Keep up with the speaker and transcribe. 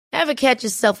Ever catch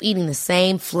yourself eating the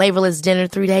same flavorless dinner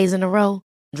 3 days in a row?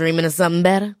 Dreaming of something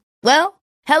better? Well,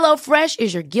 HelloFresh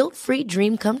is your guilt-free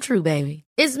dream come true, baby.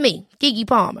 It's me, Keke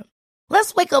Palmer.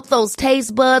 Let's wake up those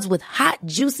taste buds with hot,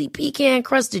 juicy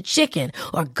pecan-crusted chicken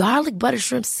or garlic butter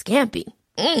shrimp scampi.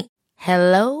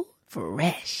 Hello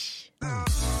Fresh.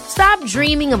 Stop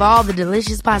dreaming of all the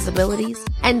delicious possibilities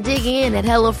and dig in at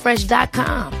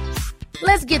HelloFresh.com.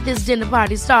 Let's get this dinner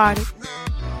party started.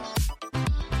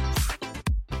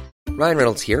 Ryan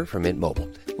Reynolds here from Mint Mobile.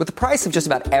 With the price of just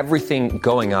about everything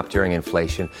going up during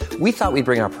inflation, we thought we'd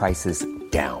bring our prices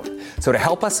down. So to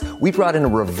help us, we brought in a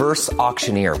reverse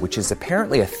auctioneer, which is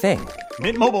apparently a thing.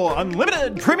 Mint Mobile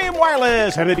Unlimited Premium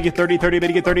Wireless. How to get 30, 30, bit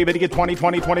to get 30, bit to get 20,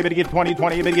 20, 20, bit to get 20,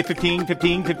 20, bit to get 15,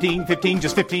 15, 15, 15,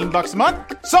 just $15 a month?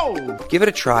 Sold! Give it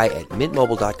a try at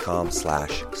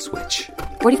mintmobile.com/switch.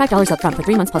 $45 up front for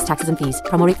 3 months plus taxes and fees.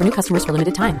 Promo rate for new customers for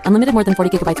limited time. Unlimited more than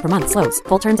 40 gigabytes per month. Slows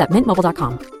full terms at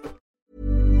mintmobile.com.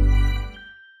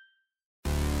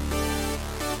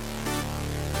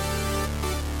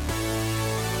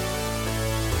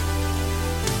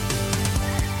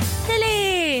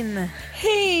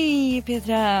 Hej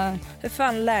Petra! Hur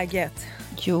fan läget?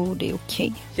 Jo, det är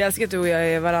okej. Jag älskar att du och jag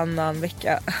är varannan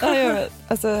vecka. Ja, jag vet.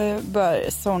 Alltså,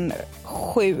 bara sån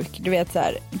sjuk, du vet så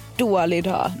här, dålig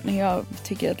dag när jag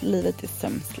tycker att livet är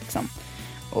sämst liksom.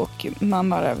 Och man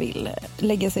bara vill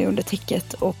lägga sig under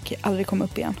täcket och aldrig komma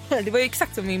upp igen. Det var ju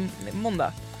exakt som i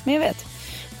måndag. Men jag vet,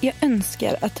 jag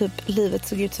önskar att typ livet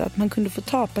såg ut så att man kunde få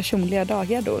ta personliga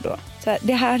dagar då och då. Så här,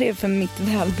 det här är för mitt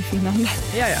välbefinnande.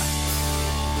 Ja.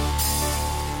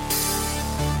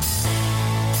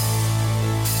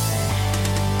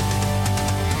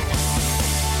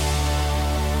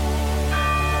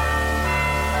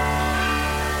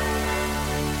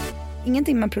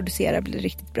 Ingenting man producerar blir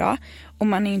riktigt bra och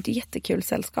man är ju inte jättekul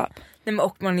sällskap. Nej, men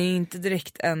och man är ju inte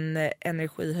direkt en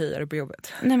energihöjare på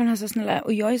jobbet. Nej men alltså snälla,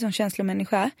 och jag är sån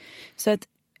känslomänniska så att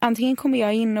antingen kommer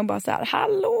jag in och bara så här,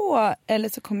 hallå, eller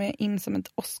så kommer jag in som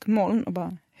ett åskmoln och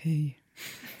bara, hej.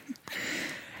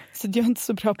 Så jag är inte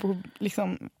så bra på att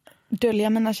liksom dölja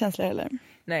mina känslor eller?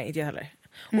 Nej, inte jag heller.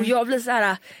 Och jag blir så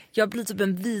här, jag blir typ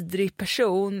en vidrig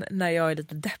person när jag är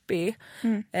lite deppig.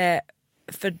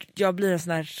 För jag blir en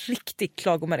sån här riktig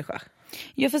klagomänniska.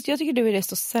 Ja, fast jag tycker du är det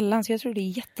så sällan så jag tror det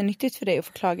är jättenyttigt för dig att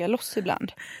få klaga loss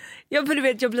ibland. Ja, för du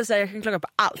vet, jag blir så här, jag kan klaga på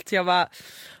allt. Jag bara,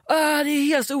 det är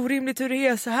helt orimligt hur det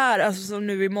är så här. Alltså som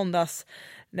nu i måndags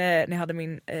när jag hade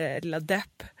min lilla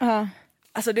depp.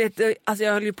 Alltså, alltså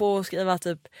jag höll ju på att skriva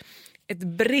typ ett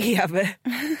brev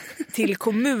till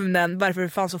kommunen varför det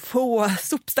fanns så få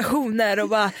sopstationer och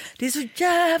bara, det är så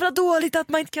jävla dåligt att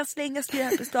man inte kan slänga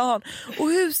skräp i stan och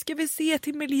hur ska vi se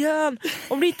till miljön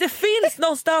om det inte finns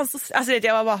någonstans. Alltså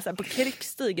jag var bara så här på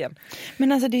krigsstigen.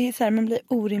 Men alltså det är så här, man blir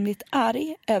orimligt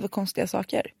arg över konstiga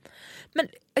saker. Men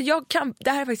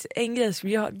det här är faktiskt en grej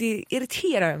som det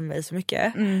irriterar mig så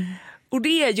mycket. Och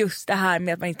det är just det här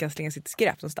med att man inte kan slänga sitt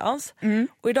skräp någonstans.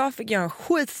 Och idag fick jag en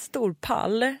skitstor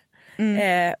pall.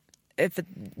 För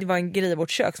det var en grej i vårt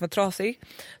kök som var trasig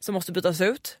som måste bytas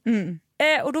ut.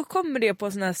 Och då kommer det på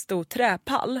en sån här stor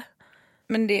träpall.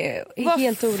 Men det är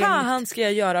helt orimligt. Vad fan ska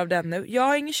jag göra av den nu? Jag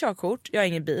har ingen körkort, jag har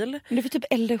ingen bil. Men du får typ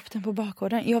elda upp den på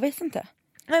bakgården. Jag vet inte.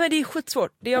 Nej men det är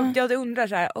skitsvårt. Jag undrar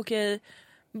så här, okej,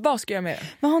 vad ska jag med det?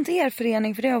 Men har inte er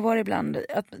förening, för det har varit ibland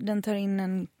att den tar in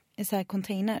en så här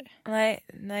container?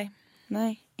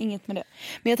 Nej, inget med det.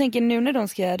 Men jag tänker nu när de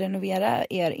ska renovera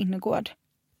er innergård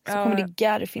så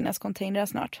kommer det finnas containrar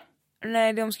snart.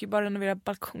 Nej, de ska ju bara renovera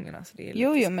balkongerna. Så det är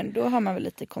jo, men då har man väl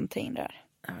lite containrar.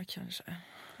 Ja, kanske.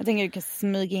 Jag tänker du kan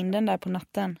smyga in den där på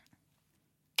natten.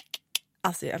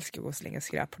 Alltså jag älskar att gå och slänga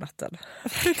skräp på natten.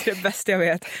 Det är det bästa jag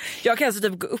vet. Jag kan alltså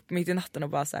typ gå upp mitt i natten och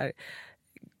bara så här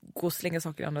gå och slänga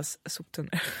saker i andras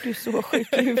soptunnor. Du är så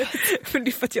sjuk i huvudet. Men det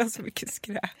är för att jag har så mycket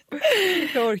skräp.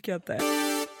 Jag orkar inte.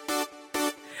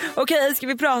 Okej, ska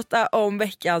vi prata om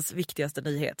veckans viktigaste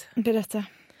nyhet? Berätta.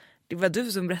 Det var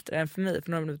du som berättade den för mig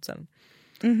för några minuter sedan.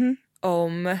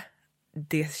 Om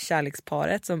det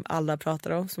kärleksparet som alla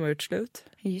pratar om som har gjort slut.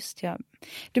 Just ja.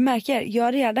 Du märker, jag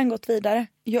har redan gått vidare.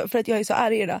 För att jag är så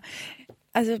arg idag.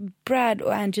 Alltså Brad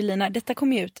och Angelina, detta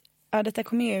kom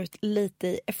ju ut lite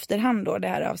i efterhand då, det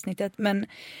här avsnittet. Men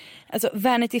alltså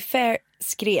Vanity Fair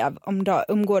skrev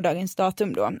om gårdagens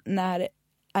datum då, när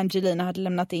Angelina hade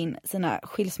lämnat in sina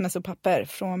skilsmässopapper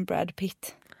från Brad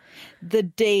Pitt. The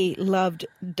day love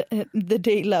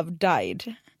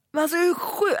died. Men alltså hur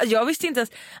sjukt. Jag visste inte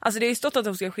ens. Alltså det är ju stått att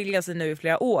de ska skilja sig nu i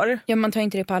flera år. Ja, man tar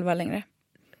inte det på allvar längre.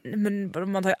 Men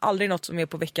man tar ju aldrig något som är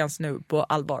på veckans nu på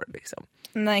allvar liksom.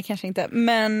 Nej, kanske inte.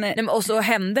 Men och så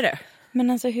hände det. Men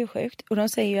alltså hur sjukt? Och de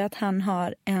säger ju att han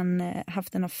har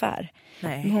haft en affär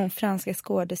med hon franska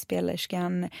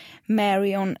skådespelerskan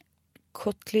Marion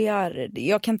Cotillard.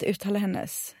 Jag kan inte uttala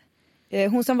hennes.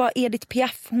 Hon som var Edith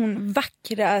Piaf, hon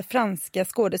vackra franska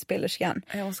skådespelerskan.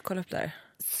 Jag måste kolla upp det här.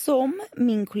 Som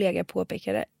min kollega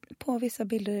påpekade, på vissa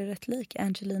bilder är rätt lik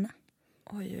Angelina.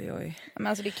 Oj. Men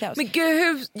alltså det är kaos. Men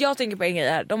gud, jag tänker på en grej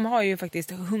här. De har ju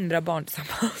faktiskt 100 barn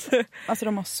tillsammans. Alltså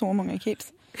de har så många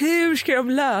kids. Hur ska de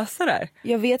lösa det här?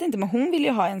 Jag vet inte, men hon vill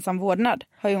ju ha ensam vårdnad,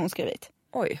 har ju hon skrivit.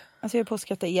 Oj. Alltså jag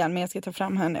påskattar igen, men jag ska ta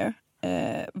fram här nu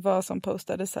vad som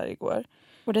postades här igår.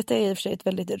 Och detta är i och för sig ett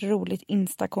väldigt roligt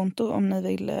Insta-konto om ni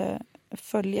vill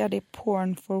följa det.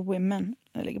 Porn for Women.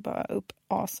 Jag lägger bara upp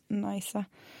nice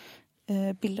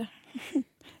bilder.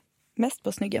 Mest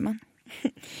på snygga män.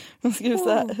 De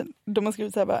har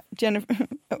skrivit så här bara, Jennifer,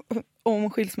 om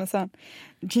skilsmässan.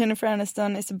 Jennifer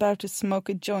Aniston is about to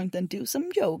smoke a joint and do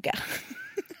some yoga.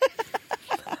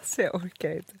 Alltså jag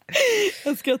orkar inte.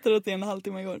 Jag skrattade åt det en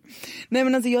halvtimme igår. Nej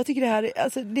men alltså jag tycker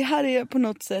det här är på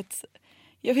något sätt,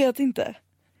 jag vet inte.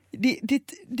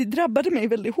 Det drabbade mig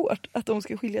väldigt hårt att de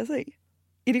ska skilja sig.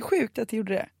 Är det sjukt att jag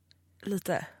gjorde det?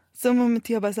 Lite. Som om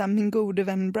jag bara såhär, min gode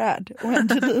vän Brad och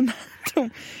Angelina,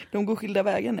 de går skilda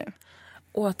vägar nu.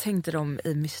 Och vad tänkte de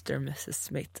i Mr. och Mrs.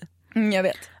 Smith? Jag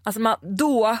vet. Alltså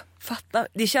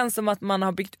det känns som att man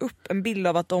har byggt upp en bild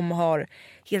av att de har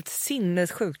helt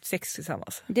sinnessjukt sex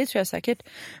tillsammans. Det tror jag säkert.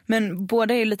 Men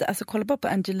båda är ju lite, alltså kolla på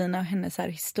Angelina och hennes här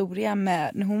historia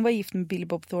med, när hon var gift med Billy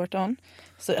Bob Thornton,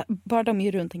 så bar de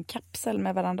ju runt en kapsel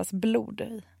med varandras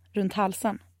blod runt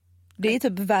halsen. Det är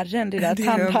typ värre än det där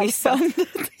tandhalsbandet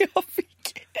jag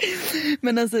fick.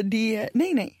 Men alltså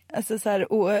nej. Alltså så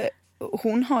här, och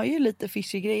hon har ju lite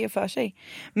fishy grejer för sig.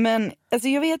 Men alltså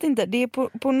jag vet inte, det är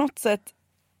på något sätt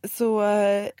så...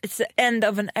 It's the end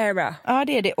of an era. Ja,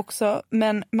 det är det också.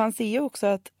 Men man ser ju också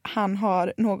att han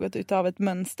har något utav ett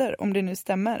mönster, om det nu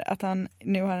stämmer, att han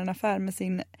nu har en affär med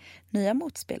sin nya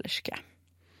motspelerska.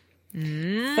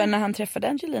 För när han träffade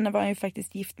Angelina var han ju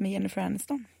faktiskt gift med Jennifer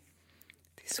Aniston.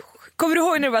 Kommer du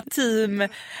ihåg när det var team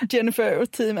Jennifer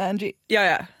och team Angie?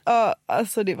 Ja. Ja,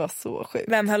 alltså det var så sjukt.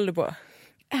 Vem höll du på?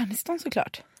 Aniston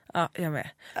såklart. Ja, jag med.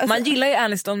 Alltså, man gillar ju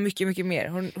Aniston mycket, mycket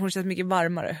mer. Hon känns mycket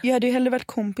varmare. Jag hade ju hellre varit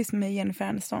kompis med Jennifer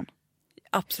Aniston.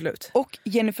 Absolut. Och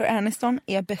Jennifer Aniston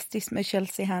är bästis med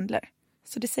Chelsea Handler.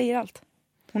 Så det säger allt.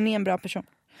 Hon är en bra person.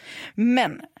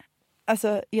 Men,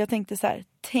 alltså jag tänkte så här.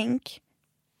 Tänk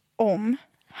om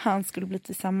han skulle bli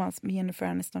tillsammans med Jennifer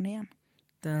Aniston igen.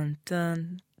 Dun,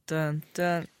 dun, dun,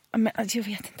 dun. Men alltså, jag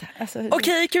vet inte. Alltså,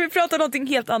 Okej, kan vi prata om någonting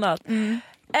helt annat?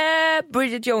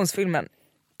 Bridget Jones-filmen.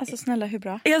 Alltså snälla, hur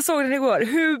bra? Jag såg den igår.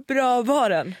 Hur bra var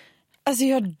den? Alltså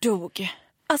jag dog.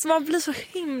 Alltså man blir så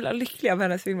himla lycklig av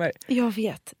hennes filmer. Jag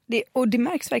vet. Och det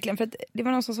märks verkligen, för att det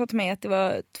var någon som sa till mig att det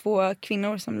var 2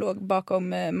 kvinnor som låg bakom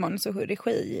manus och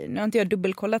regi. Nu har inte jag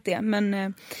dubbelkollat det,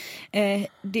 men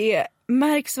det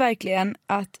märks verkligen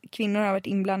att kvinnor har varit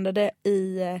inblandade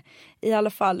i alla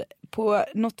fall på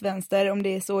något vänster, om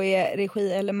det så är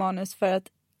regi eller manus, för att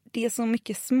det är så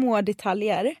mycket små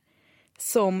detaljer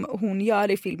som hon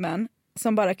gör i filmen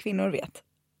som bara kvinnor vet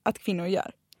att kvinnor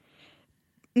gör.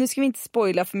 Nu ska vi inte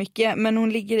spoila för mycket, men hon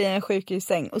ligger i en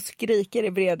sjukhussäng och skriker i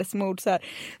vredesmod så här: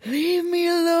 leave me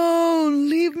alone,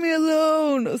 leave me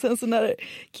alone. Och sen så när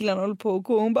killarna håller på att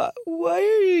gå, hon bara, why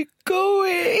are you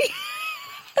going?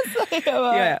 Så jag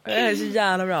bara, ja, det är så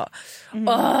jävla bra.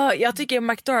 Jag tycker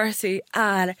McDarcy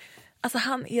är, alltså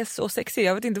han är så sexig.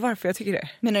 Jag vet inte varför jag tycker det.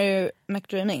 Menar du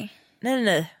McDreamy?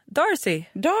 Nej.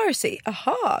 Darcy,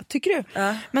 aha, tycker du?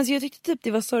 Ja. Men så jag tyckte typ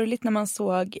det var sorgligt när man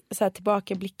såg så här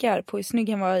tillbakablickar på hur snygg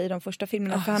han var i de första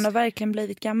filmerna. För han har verkligen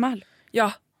blivit gammal.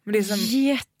 Ja, men det är som...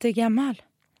 jättegammal.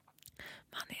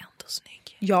 Han är ändå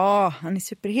snygg. Ja, han är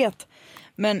superhet.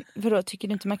 Men vadå, tycker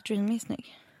du inte McDreamy är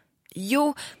snygg?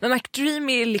 Jo, men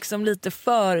McDreamy är liksom lite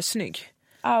för snygg.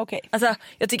 Okej. Alltså,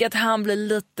 jag tycker att han blir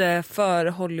lite för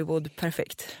Hollywood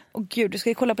perfekt. Och gud, du ska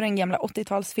ju kolla på den gamla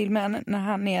 80-talsfilmen när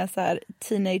han är så här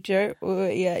teenager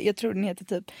och jag tror den heter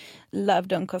typ Love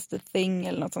Don't Cost a Thing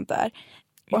eller något sånt där.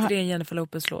 Och det är en Jennifer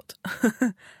Lopez-låt.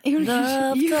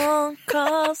 Love don't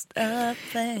cost a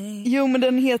thing. Jo, men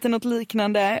den heter något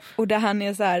liknande. Och där han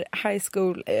är så här high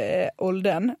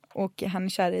school-åldern. Och han är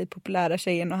kär i populära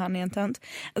tjejen och han är en tönt.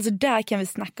 Alltså där kan vi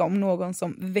snacka om någon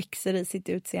som växer i sitt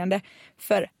utseende.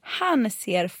 För han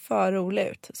ser för rolig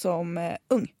ut som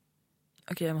ung.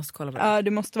 Okej, jag måste kolla på det. Ja,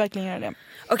 du måste verkligen göra det.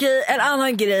 Okej, en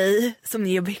annan grej som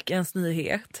är veckans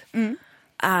nyhet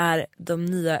är de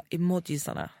nya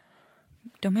emojisarna.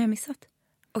 De har jag missat.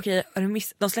 Okej, har du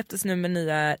missat? De släpptes nu med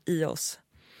nya iOS.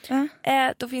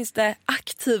 Ja. Då finns det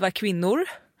aktiva kvinnor.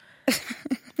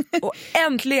 Och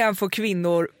äntligen får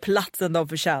kvinnor platsen de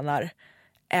förtjänar.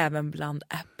 Även bland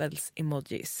Apples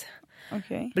emojis.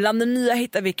 Okay. Bland de nya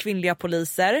hittar vi kvinnliga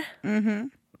poliser.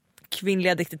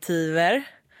 Kvinnliga detektiver.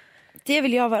 Det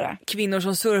vill jag vara. Kvinnor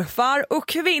som surfar och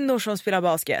kvinnor som spelar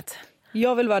basket.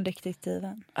 Jag vill vara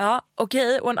detektiven. Ja,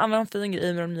 okej. Och en annan fin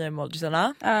grej med de nya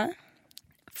emojisarna.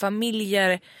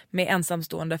 Familjer med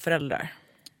ensamstående föräldrar.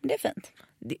 Det är fint.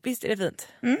 Visst är det fint?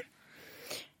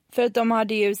 För att de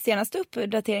hade ju senaste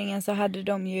uppdateringen så hade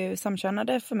de ju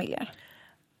samkönade familjer.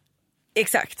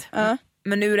 Exakt.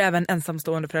 Men nu är det även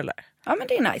ensamstående föräldrar. Ja, men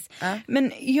det är nice.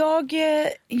 Men jag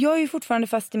är ju fortfarande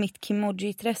fast i mitt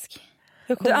Kimoji-träsk.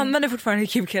 Du använder fortfarande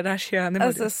Kim Kardashian.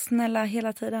 Alltså snälla,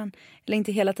 hela tiden. Eller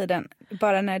inte hela tiden.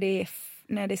 Bara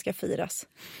när det ska firas.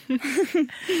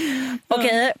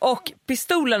 Okej, och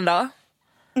pistolen då?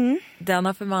 Den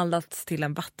har förvandlats till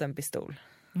en vattenpistol.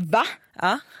 Va?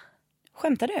 Ja.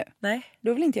 Skämtar du? Nej.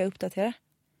 Då vill inte jag uppdatera.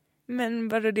 Men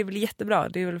vadå, det är väl jättebra.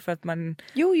 Det är väl för att man...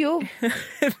 Jo.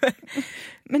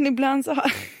 Men ibland så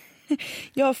har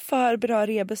jag för bra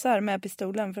rebusar med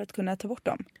pistolen för att kunna ta bort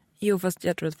dem. Jo, fast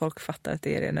jag tror att folk fattar att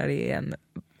det är det när det är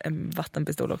en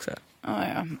vattenpistol också.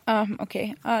 Ja,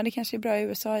 okej. Ja, det kanske är bra i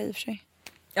USA i och för sig.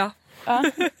 Ja.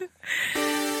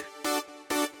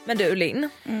 Men du, Linn.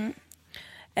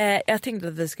 Jag tänkte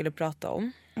att vi skulle prata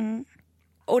om.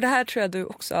 Och det här tror jag du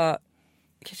också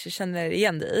kanske känner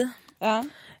igen dig i. Ja.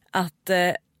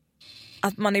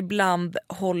 Att man ibland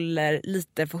håller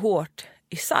lite för hårt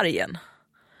i sargen.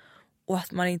 Och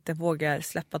att man inte vågar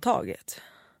släppa taget.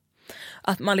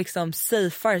 Att man liksom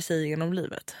safear sig genom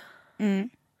livet.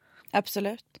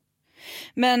 Absolut.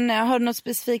 Men har du något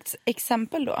specifikt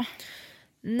exempel då?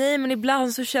 Nej, men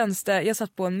ibland så känns det... Jag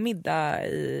satt på en middag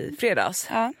i fredags.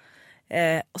 Ja.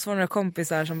 Och så var det några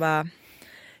kompisar som bara...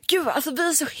 Gud, alltså vi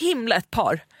är så himla ett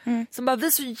par. Som bara, vi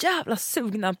är så jävla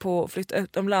sugna på att flytta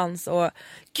utomlands. Och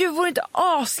gud, vore det inte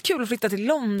askul att flytta till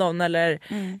London eller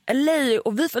LA?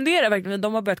 Och vi funderar verkligen,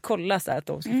 de har börjat kolla så här att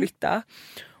de ska flytta.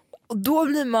 Och då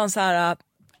blir man så här...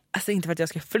 Alltså inte för att jag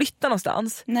ska flytta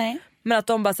någonstans. Nej. Men att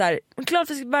de bara så här, klart,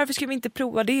 varför ska vi inte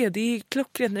prova det? Det är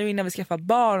klockrent nu innan vi skaffar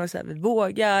barn och så här, vi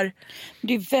vågar.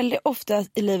 Det är väldigt ofta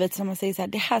i livet som man säger så här,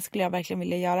 det här skulle jag verkligen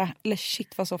vilja göra. Eller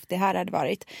shit vad soft det här hade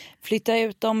varit. Flytta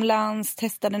utomlands,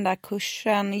 testa den där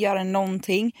kursen, göra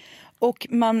någonting. Och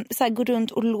man så här, går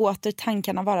runt och låter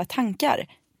tankarna vara tankar.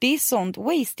 Det är sånt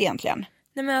waste egentligen.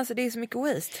 Nej, men alltså det är så mycket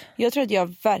waste. Jag tror att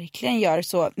jag verkligen gör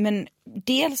så. Men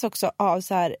dels också av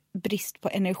så här brist på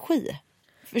energi.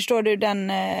 Förstår du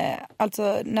den,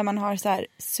 alltså när man har så här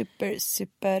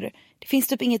super, det finns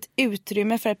typ inget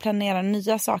utrymme för att planera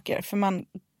nya saker. För man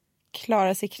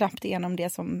klarar sig knappt igenom det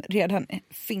som redan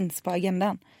finns på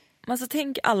agendan. Man så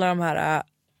tänk alla de här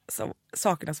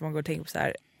sakerna som man går och tänker på så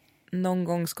här. Någon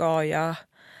gång ska jag,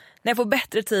 när jag får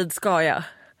bättre tid ska jag.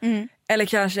 Eller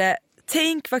kanske,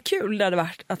 tänk vad kul det hade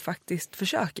varit att faktiskt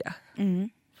försöka.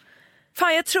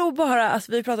 Fan, jag tror bara,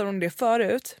 alltså vi pratade om det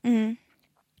förut.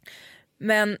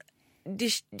 Men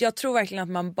jag tror verkligen att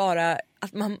man bara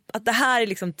att det här är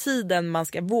liksom tiden man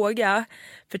ska våga.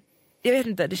 För jag vet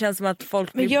inte, det känns som att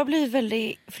folk Men jag blir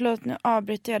väldigt, förlåt nu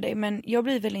avbryter jag dig, men jag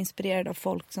blir väldigt inspirerad av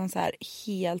folk som så här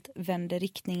helt vänder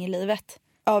riktning i livet.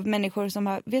 Av människor som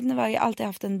har, vet ni vad, jag har alltid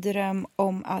haft en dröm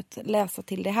om att läsa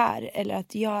till det här. Eller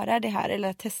att göra det här, eller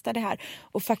att testa det här.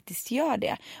 Och faktiskt gör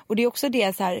det. Och det är också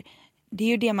det så här, det är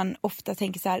ju det man ofta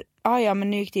tänker så här, ja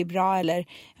men nu gick det bra, eller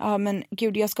ja men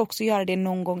gud jag ska också göra det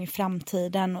någon gång i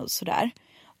framtiden och sådär.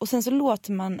 Och sen så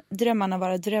låter man drömmarna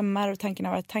vara drömmar och tankarna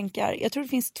vara tankar. Jag tror det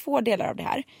finns två delar av det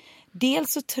här.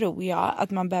 Dels så tror jag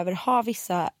att man behöver ha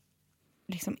vissa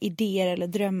liksom, idéer eller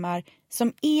drömmar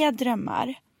som är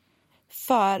drömmar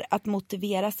för att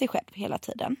motivera sig själv hela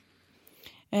tiden.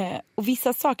 Och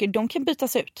vissa saker, de kan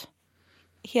bytas ut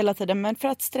hela tiden, men för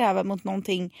att sträva mot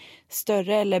någonting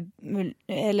större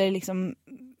eller liksom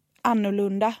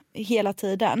annorlunda hela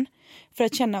tiden, för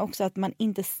att känna också att man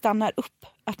inte stannar upp,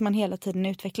 att man hela tiden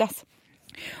utvecklas.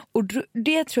 Och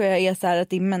det tror jag är så här att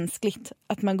det är mänskligt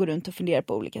att man går runt och funderar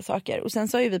på olika saker. Och sen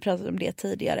så har ju vi pratat om det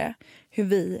tidigare, hur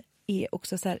vi är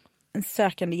också så här en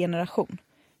sökande generation.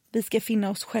 Vi ska finna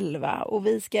oss själva och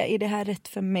vi ska, är det här rätt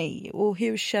för mig? Och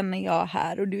hur känner jag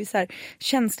här? Och det är så här,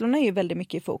 känslorna är ju väldigt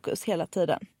mycket i fokus hela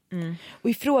tiden. Och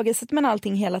ifrågasätter man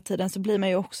allting hela tiden så blir man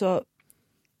ju också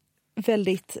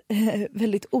väldigt,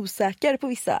 väldigt osäker på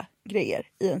vissa grejer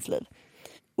i ens liv.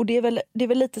 Och det är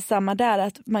väl lite samma där,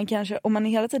 att man kanske, om man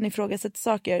hela tiden ifrågasätter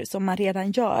saker som man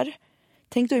redan gör,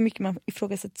 tänk då hur mycket man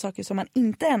ifrågasätter saker som man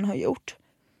inte än har gjort.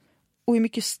 Och hur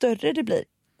mycket större det blir.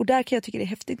 Och där kan jag tycka det är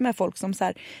häftigt med folk som så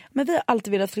här, men vi har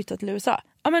alltid velat flytta till USA.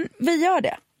 Ja men vi gör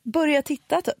det. Börja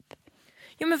titta typ.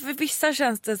 Ja, men för vissa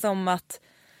känns det som att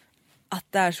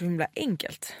det är så himla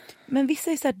enkelt. Men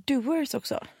vissa är så här doers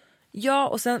också. Ja,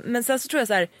 och men sen så tror jag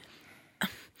så här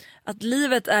att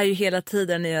livet är ju hela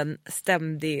tiden i en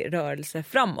ständig rörelse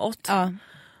framåt. Ja.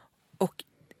 Och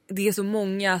det är så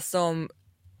många som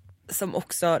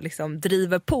också liksom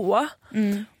driver på.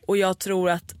 Och jag tror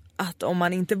att om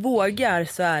man inte vågar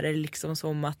så är det liksom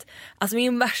som att... Alltså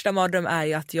min värsta mardröm är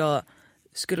ju att jag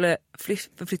skulle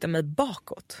förflytta mig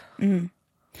bakåt.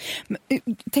 Men,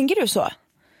 tänker du så?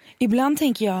 Ibland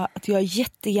tänker jag att jag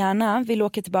jättegärna vill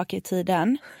åka tillbaka i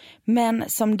tiden. Men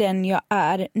som den jag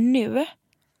är nu.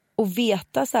 Och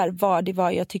veta så här vad det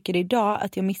var jag tycker idag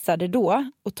att jag missade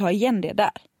då. Och ta igen det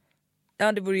där.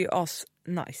 Ja, det vore ju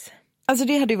nice. Alltså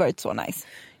det hade ju varit så nice.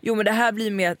 Jo, men det här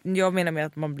blir mer, jag menar med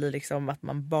att man blir liksom att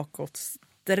man bakåt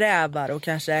strävar och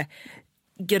kanske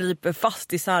griper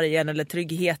fast i sargen eller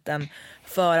tryggheten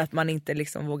för att man inte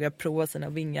liksom vågar prova sina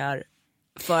vingar,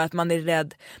 för att man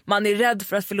är rädd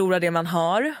för att förlora det man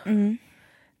har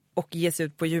och ge sig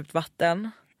ut på djupt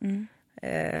vatten.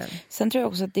 Sen tror jag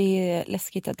också att det är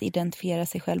läskigt att identifiera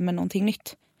sig själv med någonting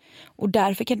nytt. Och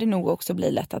därför kan det nog också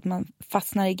bli lätt att man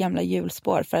fastnar i gamla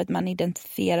hjulspår för att man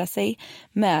identifierar sig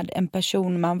med en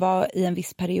person man var i en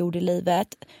viss period i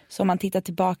livet som man tittar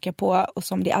tillbaka på, och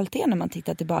som det alltid är när man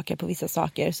tittar tillbaka på vissa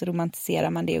saker så romantiserar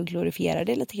man det och glorifierar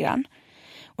det lite grann.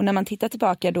 Och när man tittar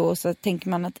tillbaka då så tänker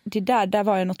man att det där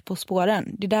var jag något på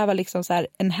spåren. Det där var liksom så här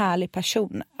en härlig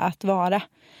person att vara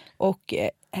och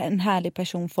en härlig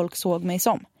person folk såg mig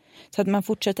som. Så att man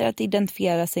fortsätter att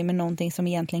identifiera sig med någonting som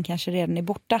egentligen kanske redan är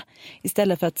borta.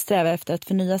 Istället för att sträva efter att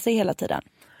förnya sig hela tiden.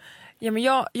 Ja, men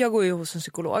jag går ju hos en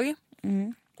psykolog.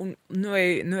 Och nu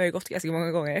har jag gått ganska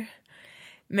många gånger.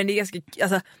 Men det är ganska,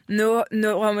 alltså, nu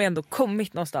har man ändå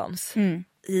kommit någonstans.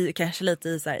 I, kanske lite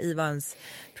i, så här, i vad ens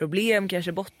problem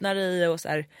kanske bottnar i. Och så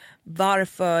här,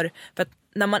 varför. För att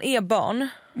när man är barn.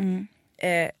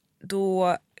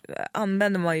 Då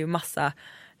använder man ju massa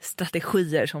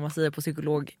strategier som man säger på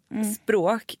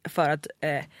psykologspråk för att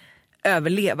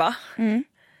överleva.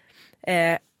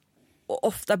 Och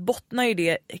ofta bottnar ju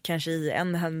det kanske i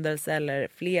en händelse eller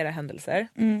flera händelser.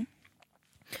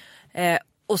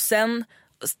 Och sen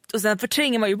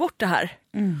förtränger man ju bort det här.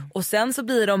 Och sen så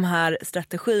blir de här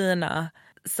strategierna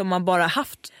som man bara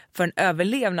haft för en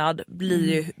överlevnad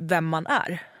blir ju vem man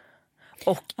är.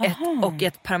 Och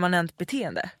ett permanent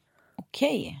beteende.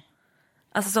 Okej.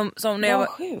 Alltså som när jag var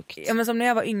sjukt. Ja, men som när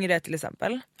jag var yngre till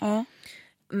exempel.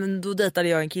 Men då dejtade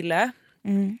jag en kille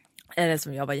eller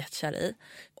som jag var jättekär i.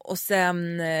 Och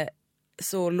sen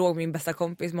så låg min bästa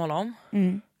kompis med honom.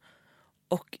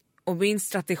 Och min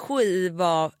strategi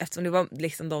var, eftersom det var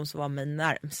liksom de som var mig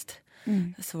närmst,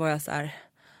 så var jag så här,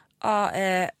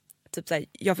 typ så här,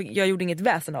 jag gjorde inget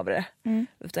väsen av det.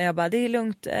 Utan jag bara, det är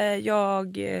lugnt, det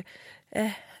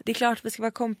är klart vi ska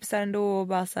vara kompisar ändå, och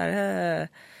bara så här,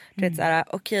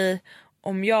 okej,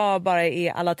 om jag bara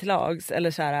är alla till lags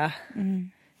eller så här,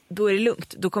 då är det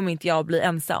lugnt, då kommer inte jag bli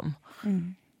ensam.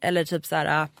 Eller typ så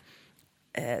här,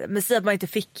 men säg att man inte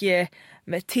fick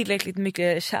med tillräckligt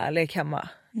mycket kärlek hemma.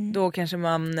 Då kanske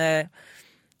man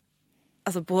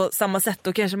alltså på samma sätt,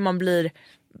 då kanske man blir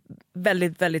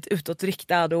väldigt, väldigt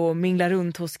utåtriktad och minglar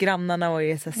runt hos grannarna och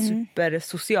är så här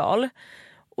supersocial.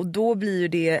 Och då blir ju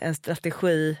det en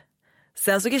strategi.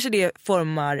 Sen så kanske det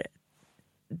formar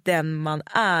den man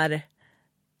är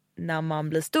när man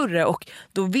blir större. Och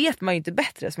då vet man ju inte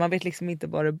bättre, så man vet liksom inte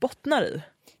vad det bottnar i.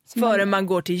 Förrän man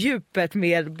går till djupet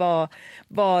med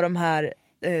vad de här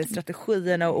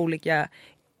strategierna och olika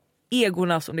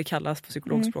egorna, som det kallas på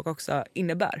psykologspråk också,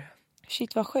 innebär.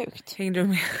 Shit, vad sjukt. Hängde du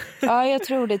med? Ja, jag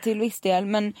tror det till viss del.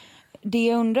 Men det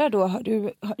jag undrar då,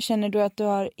 känner du att du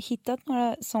har hittat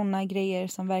några sådana grejer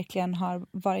som verkligen har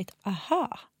varit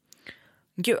aha?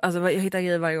 Gud, alltså jag hittar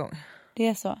grejer varje gång. Det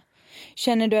är så.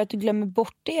 Känner du att du glömmer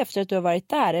bort det efter att du har varit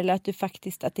där? Eller att du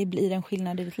faktiskt, att det blir en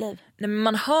skillnad i ditt liv? Nej, men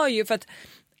man har ju, för att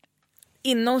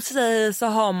inom sig så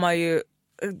har man ju,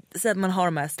 säg att man har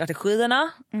de här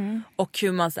strategierna och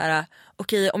hur man säger,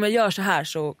 okej, om jag gör så här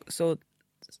så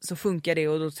funkar det,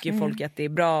 och då tycker folk att det är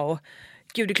bra, och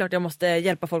gud, det är klart jag måste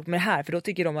hjälpa folk med det här, för då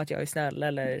tycker de att jag är snäll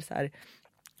eller så här.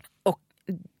 Och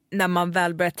när man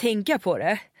väl börjar tänka på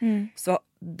det så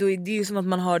då är det ju som att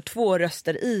man har två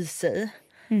röster i sig.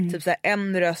 Typ så här,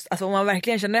 en röst, alltså om man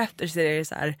verkligen känner efter så är det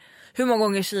så här, hur många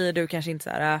gånger säger du kanske inte så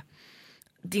här,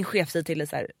 din chef säger till dig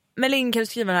så här, men Linn, kan du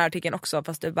skriva den här artikeln också,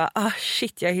 fast du bara,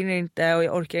 shit, jag hinner inte och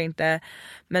jag orkar inte,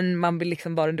 men man vill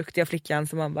liksom vara den duktiga flickan,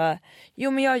 så man bara,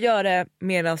 jo men jag gör det,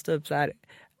 medan typ så här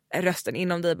rösten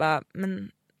inom dig bara,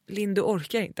 men Linn, du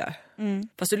orkar inte.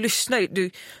 Fast du lyssnar,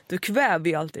 du kväver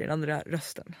ju alltid den andra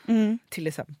rösten till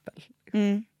exempel.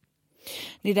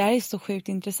 Det där är så sjukt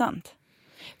intressant.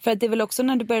 För att det är väl också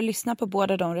när du börjar lyssna på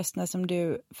båda de rösterna som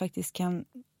du faktiskt kan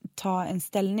ta en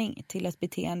ställning till ett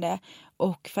beteende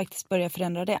och faktiskt börja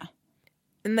förändra det.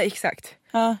 Nej, exakt.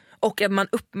 Ja. Och att man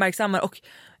uppmärksammar, och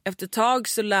efter ett tag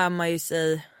så lär man ju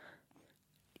sig.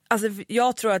 Alltså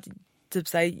jag tror att typ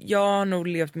så här, jag har nog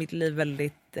levt mitt liv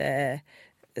väldigt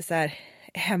så här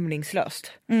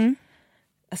hämningslöst.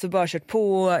 Alltså bara kört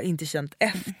på, inte känt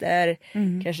efter,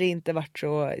 kanske inte varit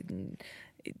så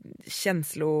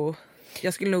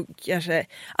jag skulle nog kanske,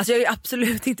 alltså jag är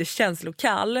absolut inte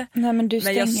känslokall. Nej, men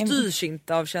jag styrs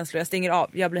inte av känslor, jag stänger av,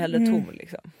 jag blir hellre tom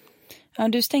liksom. Ja,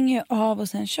 du stänger ju av och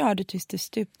sen kör du tills du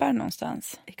stupar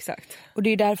någonstans. Exakt. Och det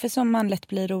är därför som man lätt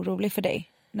blir orolig för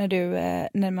dig.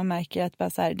 När man märker att bara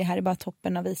så här, det här är bara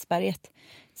toppen av isberget.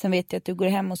 Sen vet jag att du går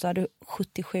hem och så har du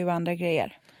 77 andra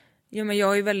grejer. Ja, men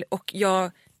jag är väldigt, och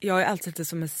jag är alltid sett det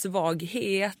som en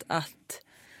svaghet att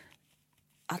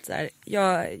så här,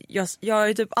 jag har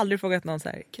ju typ aldrig frågat någon så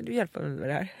här, kan du hjälpa mig med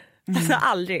det här? Alltså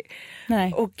aldrig.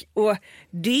 Nej. Och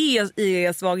det är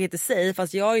en svaghet i sig,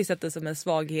 fast jag har ju sett det som en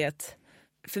svaghet.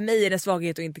 För mig är det en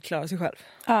svaghet att inte klara sig själv.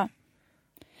 Ja.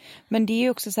 Men det är ju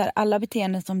också så här, alla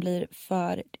beteenden som blir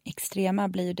för extrema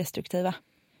blir ju destruktiva.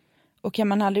 Och kan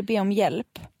man aldrig be om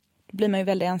hjälp, då blir man ju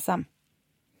väldigt ensam.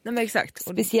 Nej, men exakt.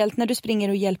 Speciellt när du springer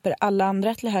och hjälper alla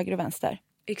andra till höger och vänster.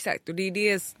 Exakt, och det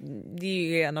är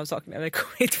en av sakerna jag har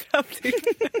kommit fram till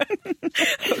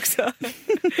också.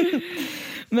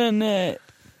 Men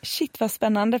shit vad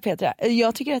spännande, Petra.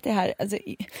 Jag tycker att det här, alltså,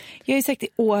 jag har ju sagt i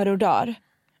år och dagar,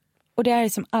 och det här är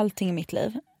som allting i mitt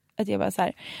liv, att jag bara så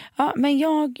här, ja men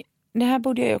det här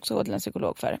borde jag ju också gå till en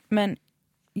psykolog för, men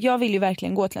jag vill ju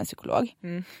verkligen gå till en psykolog.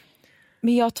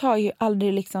 Men jag tar ju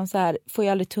aldrig liksom så här, får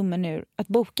jag aldrig tummen ur att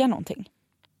boka någonting.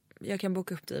 Jag kan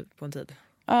boka upp det på en tid.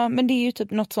 Ja, men det är ju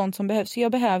typ något sånt som behövs. Så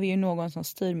jag behöver ju någon som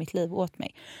styr mitt liv åt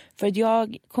mig. För att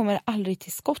jag kommer aldrig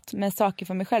till skott med saker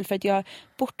för mig själv. För att jag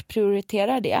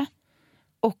bortprioriterar det.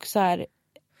 Och så här.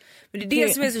 Men det är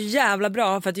det som är så jävla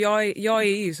bra. För att jag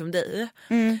är ju som dig.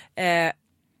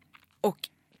 Och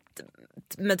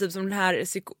men typ som den här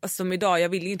som idag, jag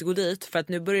vill ju inte gå dit. För att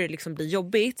nu börjar det liksom bli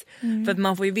jobbigt. För att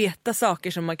man får ju veta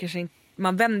saker som man kanske inte,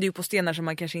 man vänder ju på stenar som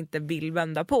man kanske inte vill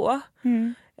vända på.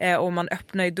 Och man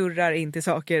öppnar ju dörrar in till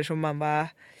saker som man bara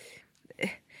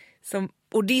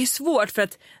och det är svårt för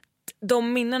att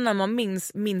de minnena man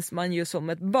minns man ju som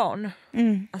ett barn.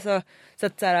 Alltså, så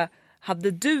att så här,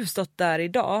 hade du stått där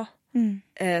idag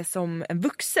som en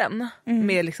vuxen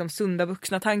med liksom sunda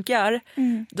vuxna tankar,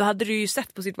 då hade du ju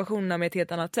sett på situationerna med ett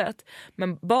helt annat sätt.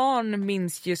 Men barn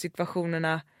minns ju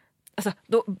situationerna. Alltså,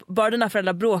 bara dina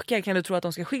föräldrar bråkar kan du tro att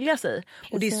de ska skilja sig.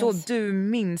 Precis. Och det är så du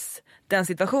minns den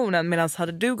situationen. Medan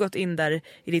hade du gått in där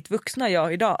i ditt vuxna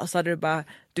jag idag, så hade du bara,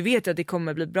 du vet ju att det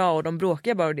kommer bli bra och de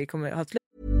bråkar bara och det kommer ha slut.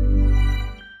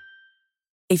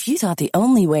 If you thought the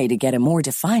only way to get a more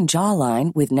defined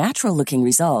jawline with natural-looking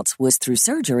results was through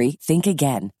surgery, think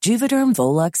again. Juvederm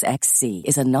Volux XC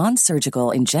is a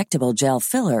non-surgical injectable gel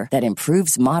filler that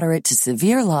improves moderate to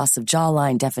severe loss of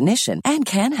jawline definition and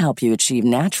can help you achieve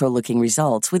natural-looking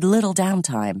results with little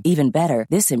downtime. Even better,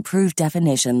 this improved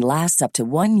definition lasts up to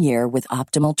 1 year with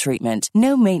optimal treatment.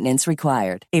 No maintenance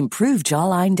required. Improve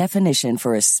jawline definition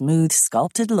for a smooth,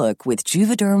 sculpted look with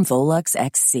Juvederm Volux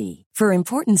XC. For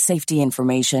important safety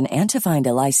information and to find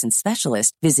a licensed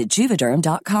specialist, visit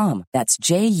Juvederm.com. That's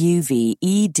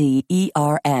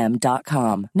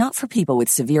Juvederm.com. Not for people with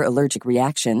severe allergic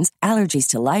reactions, allergies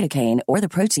to lidocaine, or the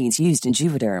proteins used in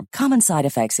Juvederm. Common side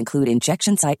effects include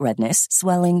injection site redness,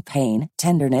 swelling, pain,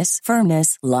 tenderness,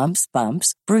 firmness, lumps,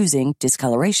 bumps, bruising,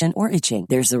 discoloration, or itching.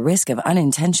 There's a risk of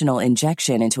unintentional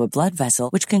injection into a blood vessel,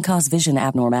 which can cause vision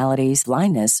abnormalities,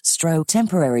 blindness, stroke,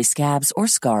 temporary scabs, or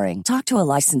scarring. Talk to a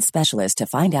licensed specialist to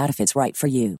find out if it's right for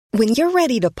you. When you're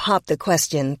ready to pop the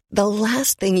question, the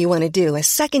last thing you want to do is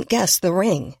second-guess the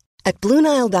ring. At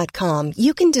BlueNile.com,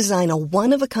 you can design a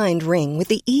one-of-a-kind ring with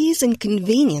the ease and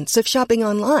convenience of shopping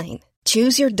online.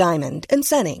 Choose your diamond and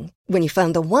setting. When you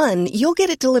find the one, you'll get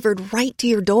it delivered right to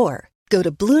your door. Go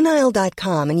to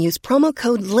BlueNile.com and use promo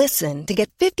code LISTEN to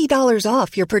get $50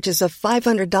 off your purchase of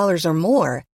 $500 or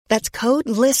more. That's code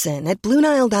LISTEN at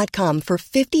BlueNile.com for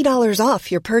 $50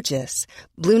 off your purchase.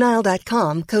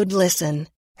 BlueNile.com, code LISTEN.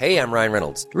 Hey, I'm Ryan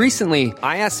Reynolds. Recently,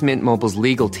 I asked Mint Mobile's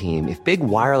legal team if big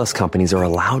wireless companies are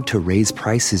allowed to raise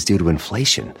prices due to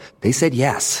inflation. They said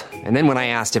yes. And then when I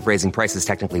asked if raising prices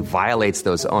technically violates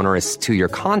those onerous 2-year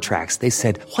contracts, they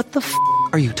said, "What the f***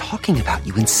 are you talking about,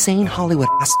 you insane Hollywood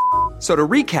ass?" So to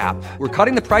recap, we're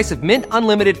cutting the price of Mint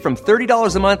Unlimited from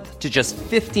 $30 a month to just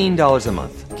 $15 a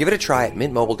month. Give it a try at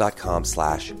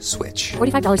mintmobile.com/switch.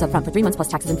 $45 up front for 3 months plus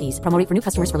taxes and fees. Promo rate for new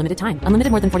customers for limited time.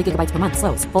 Unlimited more than 40 gigabytes per month.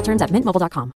 Slows full terms at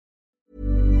mintmobile.com.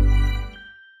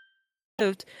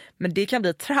 Men det kan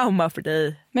bli trauma för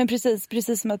dig. Men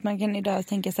precis som att man kan idag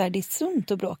tänka så här, det är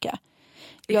sunt att bråka. Exakt.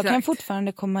 Jag kan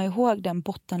fortfarande komma ihåg den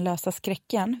bottenlösa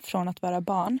skräcken från att vara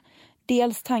barn.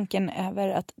 Dels tanken över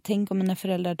att tänk om mina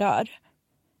föräldrar dör.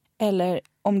 Eller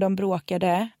om de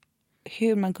bråkade.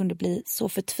 Hur man kunde bli så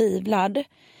förtvivlad.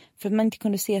 För att man inte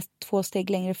kunde se 2 steg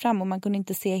längre fram. Och man kunde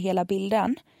inte se hela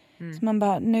bilden. Så man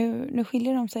bara, nu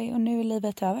skiljer de sig och nu är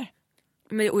livet över.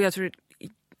 Och jag tror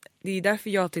det är därför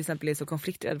jag till exempel är så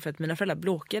konflikträdd. För att mina föräldrar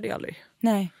bråkade ju aldrig.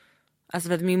 Nej. Alltså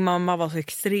för att min mamma var så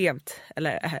extremt,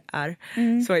 eller är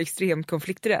så extremt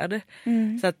konflikträdd.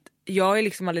 Så att jag har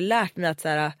liksom aldrig lärt mig att så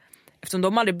här, eftersom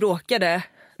de aldrig bråkade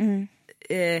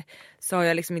så har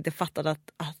jag liksom inte fattat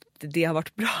att det har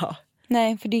varit bra.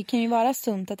 Nej, för det kan ju vara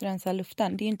sunt att rensa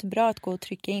luften. Det är ju inte bra att gå och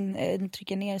trycka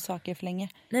ner saker för länge.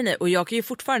 Nej, och jag kan ju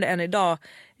fortfarande än idag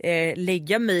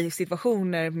lägga mig i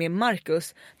situationer med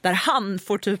Marcus där han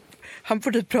får typ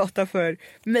prata för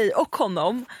mig och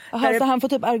honom. Aha, så han får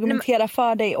typ argumentera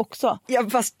för dig också? Ja,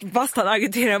 fast han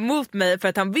argumenterar mot mig för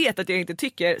att han vet att jag inte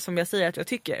tycker som jag säger att jag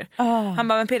tycker. Han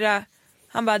bara, men Petra,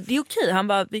 han bara, det är okej. Han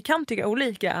bara, vi kan tycka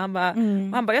olika. Han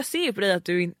bara, jag ser ju på dig att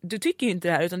du tycker ju inte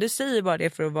det här utan du säger bara det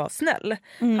för att vara snäll.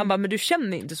 Han bara, men du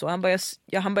känner inte så. Han bara,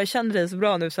 jag känner dig så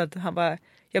bra nu så att han bara,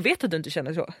 jag vet att du inte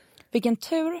känner så. Vilken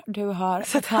tur du har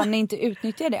att han inte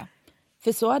utnyttjar det.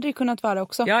 För så hade det kunnat vara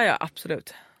också. Ja,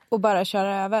 absolut. Och bara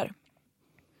köra över.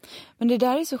 Men det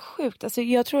där är så sjukt. Alltså,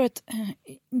 jag tror att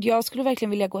jag skulle verkligen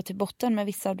vilja gå till botten med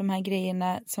vissa av de här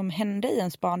grejerna som hände i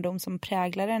ens barndom som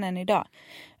präglar en än idag.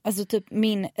 Alltså typ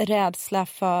min rädsla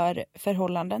för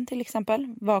förhållanden till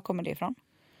exempel. Var kommer det ifrån?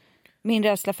 Min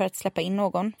rädsla för att släppa in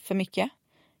någon för mycket.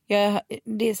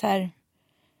 Det är så här,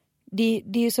 det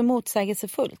är ju så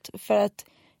motsägelsefullt. För att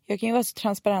jag kan ju vara så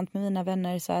transparent med mina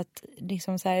vänner så att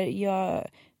liksom så här,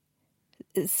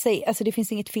 alltså det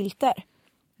finns inget filter.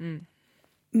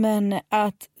 Men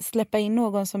att släppa in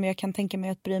någon som jag kan tänka mig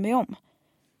att bry mig om,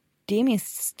 det är min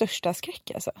största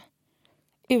skräck alltså.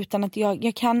 Utan att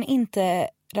jag kan inte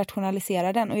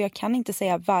rationalisera den och jag kan inte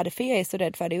säga varför jag är så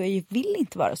rädd för det och jag vill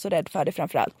inte vara så rädd för det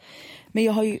framförallt. Men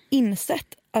jag har ju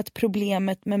insett att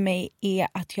problemet med mig är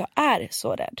att jag är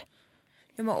så rädd.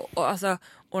 Ja, men,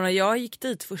 och när jag gick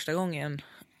dit första gången,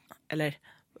 eller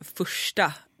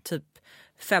första typ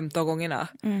 15 gångerna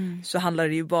så handlade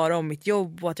det ju bara om mitt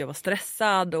jobb och att jag var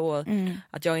stressad och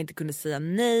att jag inte kunde säga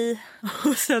nej.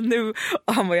 Och sen nu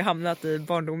har man ju hamnat i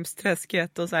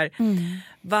barndomsträsket och så här,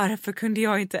 varför kunde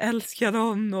jag inte älska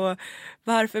dem och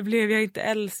varför blev jag inte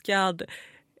älskad?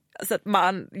 Så att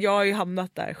jag har ju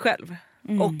hamnat där själv.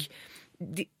 Och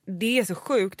det är så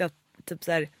sjukt att typ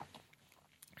så här,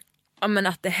 ja, men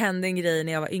att det hände en grej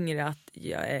när jag var yngre att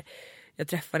jag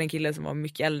träffade en kille som var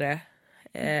mycket äldre.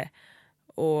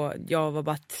 Och jag var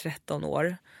bara 13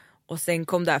 år. Och sen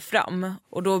kom det här fram.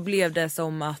 Och då blev det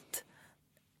som att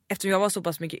eftersom jag var så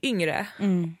pass mycket yngre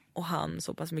och han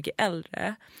så pass mycket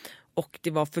äldre och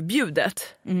det var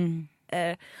förbjudet.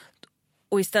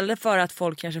 Och istället för att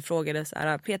folk kanske frågade så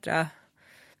här, Petra,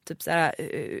 typ så här,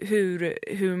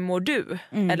 hur mår du?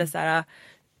 Eller så här,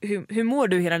 hur mår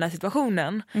du i hela den här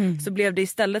situationen? Så blev det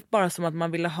istället bara som att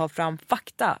man ville ha fram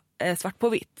fakta svart på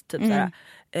vitt. Typ så här,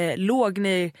 låg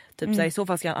ni, typ så här, i så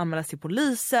fall ska han anmälas till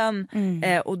polisen.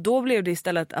 Och då blev det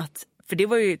istället att, för det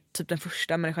var ju typ den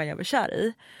första människan jag var kär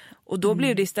i. Och då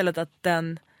blev det istället att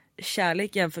den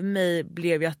kärleken för mig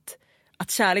blev ju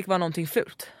att kärlek var någonting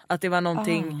fult. Att det var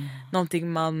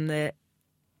någonting man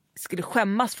skulle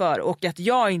skämmas för. Och att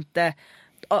jag inte,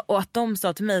 och att de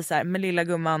sa till mig så här, men lilla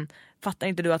gumman, fattar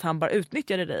inte du att han bara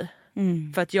utnyttjade dig?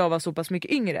 För att jag var så pass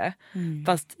mycket yngre.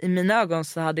 Fast i mina ögon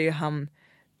så hade ju han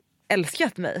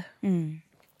älskat mig.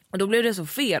 Och då blev det så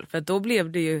fel. För då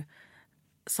blev det ju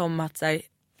som att så här,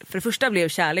 för det första blev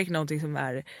kärlek någonting som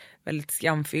är väldigt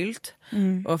skamfyllt.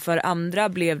 Och för andra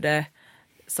blev det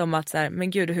som att så här,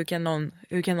 men gud, hur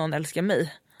kan någon älska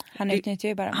mig? Han utnyttjar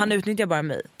ju bara mig. Han utnyttjar bara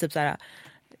mig. Typ så här,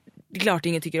 det är klart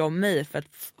ingen tycker om mig för att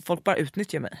folk bara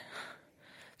utnyttjar mig.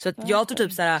 Så att jag tror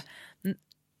typ så här,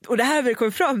 och det här vi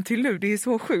kommer fram till nu, det är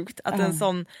så sjukt att en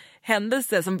sån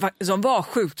händelse som var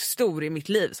sjukt stor i mitt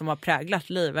liv, som har präglat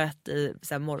livet i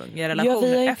så här morgonrelationer. Ja,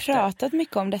 vi har ju pratat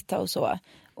mycket om detta och så.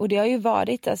 Och det har ju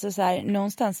varit alltså så här,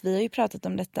 någonstans vi har ju pratat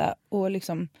om detta och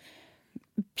liksom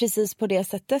precis på det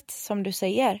sättet som du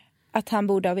säger, att han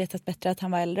borde ha vetat bättre att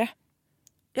han var äldre.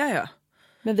 Ja.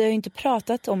 Men vi har ju inte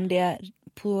pratat om det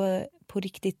på på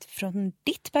riktigt från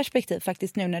ditt perspektiv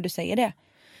faktiskt nu när du säger det.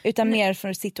 Utan mer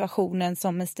från situationen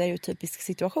som en stereotypisk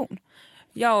situation.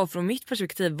 Ja, och från mitt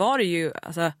perspektiv var det ju,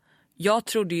 alltså jag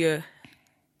trodde ju,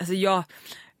 alltså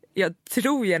jag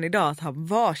tror igen idag att han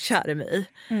var kär i mig.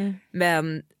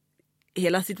 Men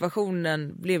hela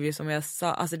situationen blev ju som jag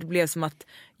sa, alltså det blev som att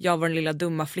jag var den lilla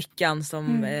dumma flickan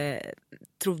som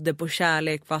trodde på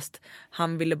kärlek fast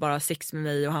han ville bara ha sex med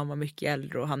mig och han var mycket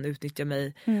äldre och han utnyttjade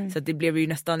mig. Så att det blev ju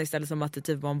nästan istället som att det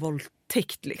typ var en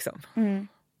våldtäkt liksom.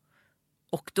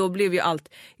 Och då blev ju allt,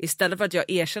 istället för att jag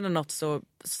erkände något så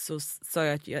sa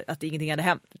jag att ingenting hade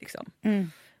hänt liksom.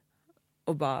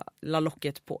 Och bara la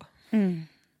locket på.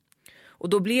 Och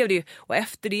då blev det ju, och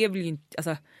efter det blev ju inte,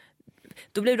 alltså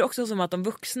då blev det också som att de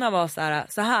vuxna var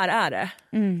så här är det.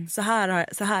 Så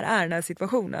här är den här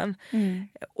situationen.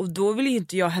 Och då vill ju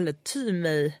inte jag heller ty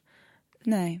mig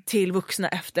till vuxna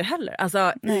efter heller.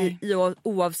 Alltså i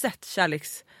oavsett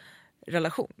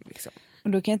kärleksrelation liksom. Och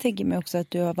då kan jag tänka mig också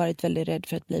att du har varit väldigt rädd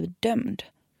för att bli dömd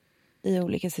i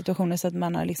olika situationer, så att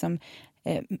man har liksom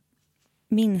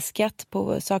minskat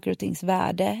på saker och tings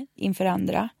värde inför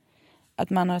andra. Att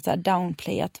man har så här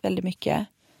downplayat väldigt mycket.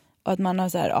 Och att man har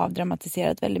så här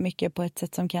avdramatiserat väldigt mycket på ett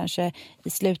sätt som kanske i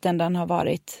slutändan har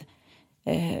varit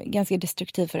ganska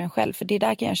destruktivt för en själv. För det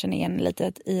där kan jag känna igen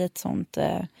lite i ett sånt,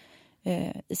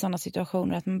 i sådana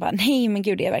situationer att man bara, nej men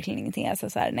gud det är verkligen ingenting. Alltså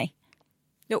så här, nej.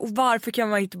 Ja, och varför kan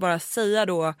man inte bara säga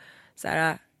då så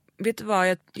här, vet du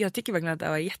vad, jag tycker verkligen att det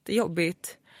var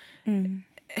jättejobbigt.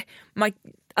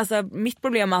 Alltså mitt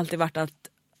problem har alltid varit att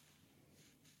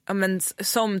ja, men,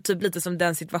 som typ lite som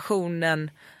den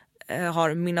situationen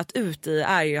har minnat ut i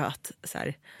är ju att så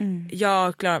här,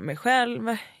 jag klarar mig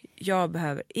själv, jag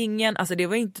behöver ingen, alltså det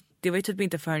var ju typ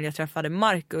inte förrän jag träffade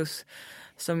Marcus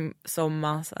som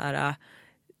man så här,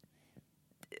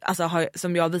 alltså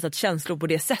som jag har visat känslor på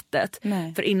det sättet.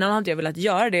 För innan hade jag velat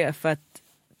göra det för att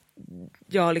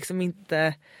jag liksom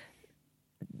inte,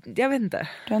 jag vet inte.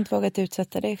 Du har inte vågat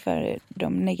utsätta dig för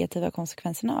de negativa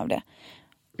konsekvenserna av det.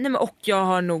 Nej, men och jag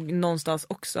har nog någonstans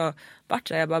också varit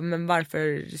så här, jag bara, men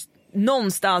varför,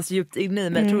 någonstans djupt in i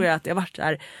mig tror jag att jag varit så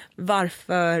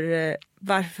här,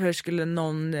 varför skulle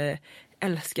någon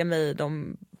älska mig,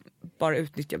 de bara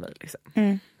utnyttjar mig liksom.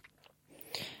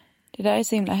 Det där är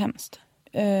så himla hemskt.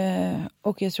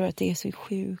 Och jag tror att det är så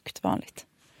sjukt vanligt.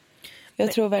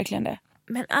 Jag tror verkligen det.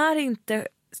 Men är det inte,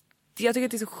 jag tycker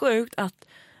att det är så sjukt att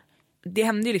det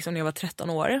hände ju liksom när jag var 13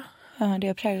 år. Ja, det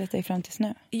har präglat dig fram tills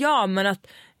nu. Ja, men att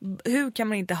hur kan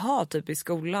man inte ha typ i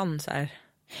skolan så här? Nej,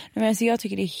 men alltså jag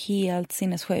tycker det är helt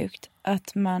sinnessjukt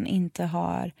att man inte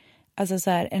har alltså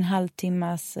så här en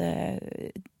halvtimmas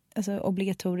alltså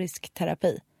obligatorisk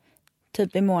terapi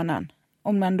typ i månaden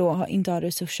om man då inte har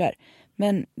resurser.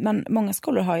 Men många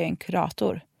skolor har ju en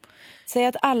kurator. Säg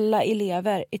att alla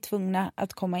elever är tvungna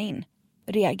att komma in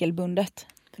regelbundet.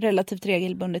 Relativt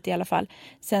regelbundet i alla fall.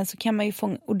 Sen så kan man ju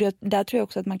fånga, och där tror jag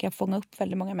också att man kan fånga upp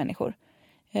väldigt många människor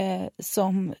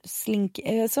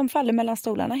som faller mellan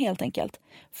stolarna helt enkelt.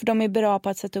 För de är bra på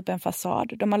att sätta upp en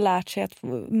fasad. De har lärt sig att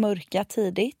mörka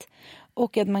tidigt.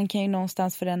 Och att man kan ju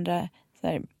någonstans förändra så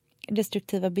här,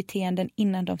 destruktiva beteenden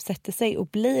innan de sätter sig och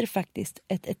blir faktiskt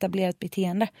ett etablerat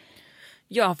beteende.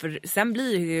 Ja, för sen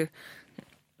blir ju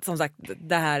som sagt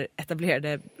det här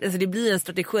etablerade, alltså det blir en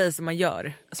strategi som man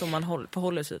gör, som man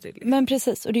förhåller sig till. Men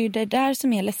precis, och det är ju det där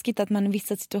som är läskigt, att man i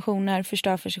vissa situationer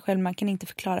förstör för sig själv. Man kan inte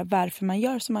förklara varför man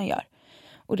gör som man gör.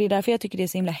 Och det är därför jag tycker det är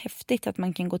så himla häftigt att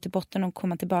man kan gå till botten och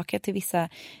komma tillbaka till vissa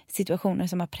situationer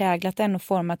som har präglat en och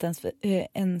format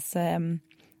ens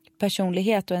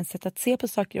personlighet och ens sätt att se på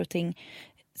saker och ting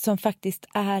som faktiskt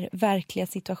är verkliga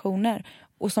situationer.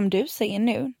 Och som du säger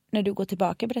nu, när du går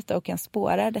tillbaka på detta och kan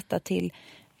spåra detta till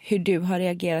hur du har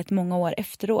reagerat många år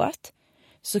efteråt,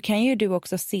 så kan ju du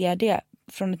också se det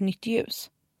från ett nytt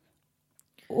ljus.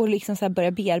 Och liksom så här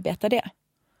börja bearbeta det.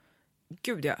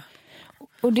 Gud ja.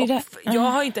 Och det jag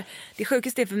har inte, det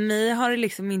sjukaste för mig har det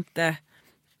liksom inte,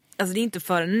 alltså det är inte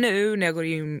förrän nu när jag går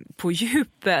in på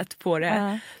djupet på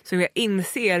det som jag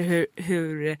inser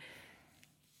hur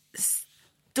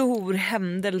stor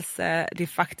händelse det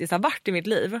faktiskt har varit i mitt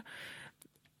liv.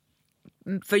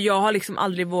 För jag har liksom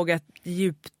aldrig vågat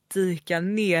djupdyka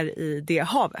ner i det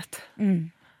havet.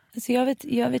 Alltså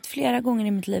jag vet flera gånger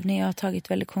i mitt liv när jag har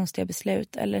tagit väldigt konstiga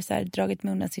beslut eller så här, dragit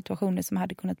mig undan situationer som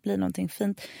hade kunnat bli någonting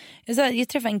fint. Jag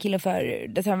träffade en kille för,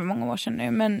 det var många år sedan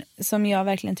nu, men som jag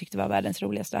verkligen tyckte var världens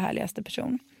roligaste och härligaste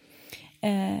person.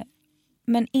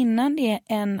 Men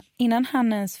innan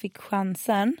han ens fick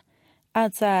chansen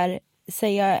att så här,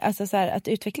 säga, alltså så här, att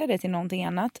utveckla det till någonting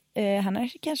annat. Han har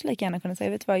kanske lika gärna kunnat säga,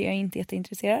 vet du vad, jag är inte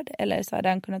jätteintresserad. Eller så hade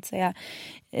han kunnat säga,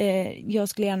 jag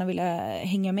skulle gärna vilja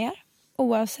hänga med.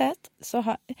 oavsett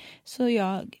så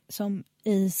jag som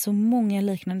i så många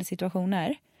liknande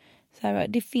situationer, så här,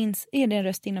 är det en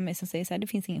röst inom mig som säger så här, det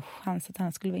finns ingen chans att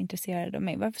han skulle vara intresserad av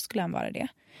mig. Varför skulle han vara det?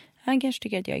 Han kanske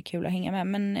tycker att jag är kul att hänga med,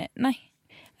 men nej.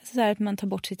 Alltså så här, att man tar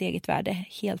bort sitt eget värde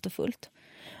helt och fullt.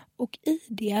 Och i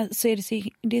det så är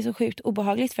det är så sjukt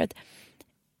obehagligt, för att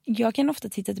jag kan ofta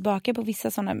titta tillbaka på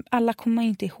vissa sådana, alla kommer man ju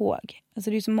inte ihåg.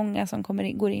 Alltså det är så många som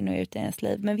går in och ut i ens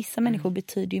liv, men vissa människor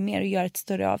betyder ju mer och gör ett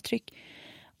större avtryck.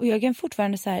 Och jag kan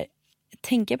fortfarande så här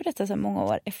tänka på detta så många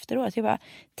år efteråt. Jag bara,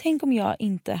 tänk om jag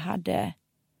inte hade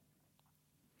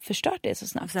förstört det så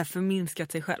snabbt. Så här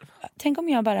förminskat sig själv. Tänk om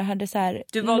jag bara hade så här...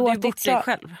 Du valde ju bort dig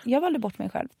själv. Jag valde bort mig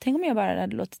själv. Tänk om jag bara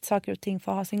hade låtit saker och ting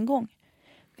få ha sin gång.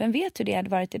 Vem vet hur det hade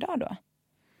varit idag då?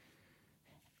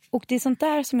 Och det är sånt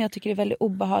där som jag tycker är väldigt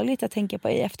obehagligt att tänka på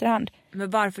i efterhand. Men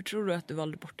varför tror du att du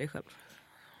valde bort dig själv?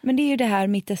 Men det är ju det här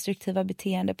mitt destruktiva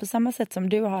beteende. På samma sätt som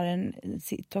du har en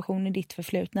situation i ditt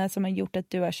förflutna som har gjort att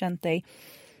du har känt dig...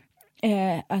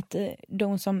 att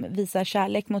de som visar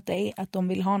kärlek mot dig, att de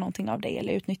vill ha någonting av dig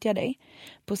eller utnyttja dig.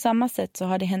 På samma sätt så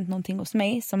har det hänt någonting hos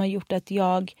mig som har gjort att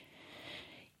jag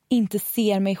inte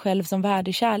ser mig själv som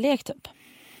värdig kärlek typ.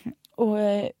 Och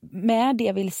med det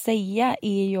jag vill säga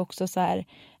är ju också så här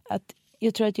att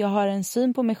jag tror att jag har en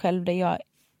syn på mig själv där jag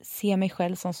ser mig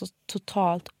själv som så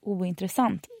totalt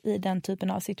ointressant i den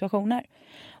typen av situationer.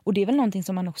 Och det är väl någonting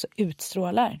som man också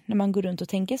utstrålar när man går runt och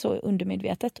tänker så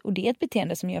undermedvetet. Och det är ett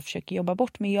beteende som jag försöker jobba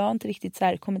bort, men jag har inte riktigt så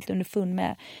här kommit underfund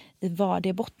med i vad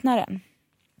det bottnar än.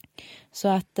 Så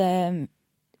att det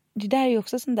där är ju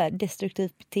också sånt där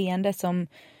destruktivt beteende som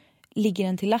ligger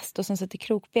en till last och som sätter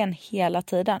krokben hela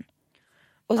tiden.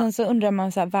 Och sen så undrar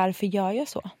man så här, varför gör jag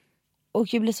så?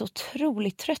 Och jag blir så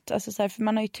otroligt trött. Alltså så här, för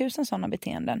man har ju 1000 sådana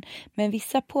beteenden. Men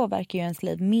vissa påverkar ju ens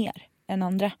liv mer än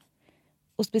andra.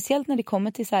 Och speciellt när det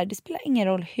kommer till så här, det spelar ingen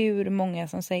roll hur många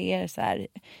som säger så här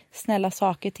snälla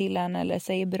saker till en eller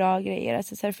säger bra grejer.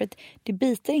 Alltså så här, för att det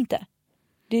biter inte.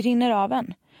 Det rinner av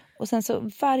en. Och sen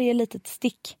så varje litet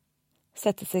stick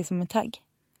sätter sig som en tagg.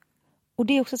 Och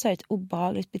det är också så här ett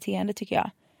obehagligt beteende tycker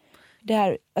jag. Det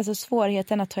här, alltså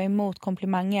svårigheten att ta emot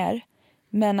komplimanger,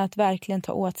 men att verkligen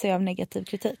ta åt sig av negativ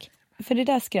kritik. För det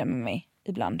där skrämmer mig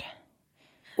ibland.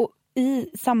 Och i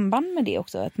samband med det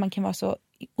också, att man kan vara så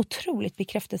otroligt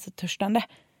bekräftelsetörstande.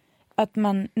 Att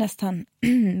man nästan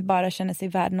bara känner sig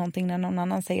värd någonting när någon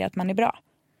annan säger att man är bra.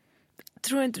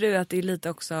 Tror inte du att det är lite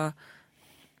också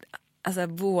alltså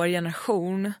vår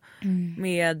generation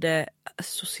med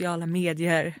sociala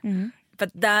medier? För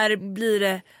att där blir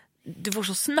det, du får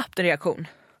så snabbt en reaktion.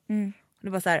 Det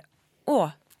var så här,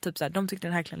 typ så här, de tyckte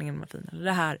den här klänningen var fin eller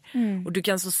det här. Och du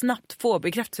kan så snabbt få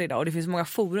bekräftelse idag, och det finns många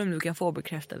forum du kan få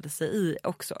bekräftelse i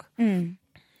också.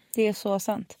 Det är så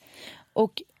sant.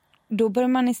 Och då börjar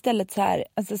man istället så här,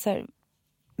 alltså så här,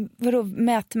 vadå,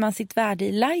 mäter man sitt värde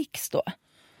i likes då?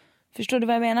 Förstår du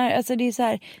vad jag menar? Alltså det är så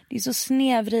här, det är så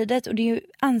snevridet, och det är ju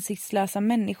ansiktslösa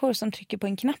människor som trycker på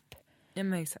en knapp. Ja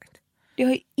men exakt. Det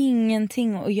har ju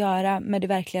ingenting att göra med det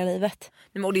verkliga livet.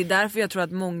 Och det är därför jag tror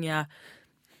att många,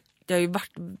 det har ju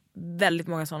varit väldigt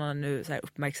många sådana nu så här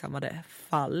uppmärksammade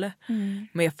fall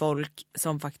med folk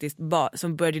som faktiskt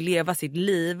som började leva sitt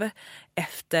liv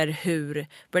efter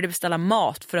började beställa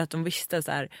mat för att de visste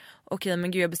så här, okej,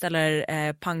 men gud, jag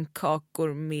beställer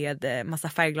pannkakor med massa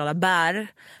färgglada bär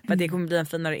för att det kommer bli en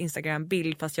finare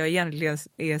Instagram-bild, fast jag egentligen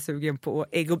är sugen på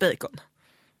ägg och bacon.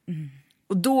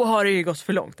 Och då har det ju gått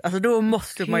för långt. Alltså då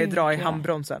måste man ju dra i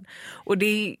handbromsen. Och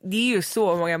det är ju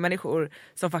så många människor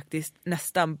som faktiskt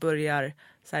nästan börjar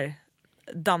så här,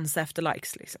 dansa efter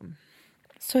likes liksom.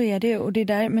 Så är det, och det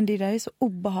där är så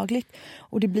obehagligt.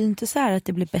 Och det blir inte så här att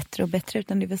det blir bättre och bättre,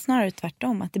 utan det är väl snarare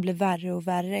tvärtom, att det blir värre och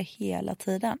värre hela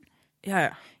tiden. Ja.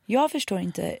 Jag förstår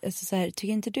inte, alltså så här,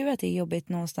 tycker inte du att det är jobbigt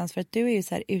någonstans? För att du är ju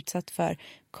så här utsatt för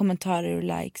kommentarer och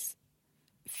likes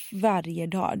varje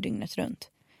dag, dygnet runt.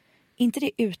 Inte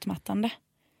det utmattande?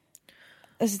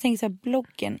 Alltså tänk så här,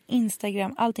 bloggen,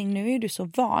 Instagram, allting, nu är du så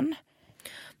van.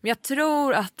 Men jag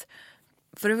tror att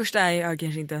för det första är jag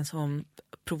kanske inte en sån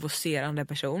provocerande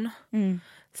person.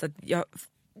 Så att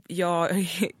jag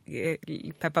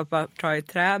peppa tar i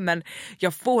trä, men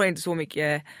jag får inte så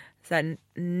mycket så här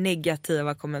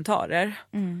negativa kommentarer.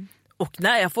 Och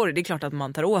när jag får det är klart att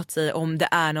man tar åt sig om det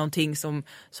är någonting som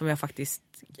jag faktiskt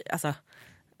alltså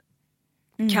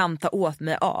kan ta åt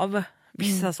mig av.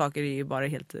 Vissa saker är ju bara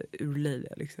helt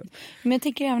urlöjliga liksom. Men jag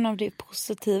tänker även av det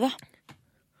positiva.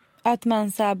 Att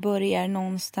man så här börjar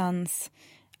någonstans,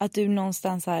 att du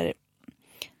någonstans här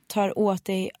tar åt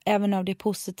dig även av det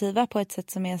positiva på ett sätt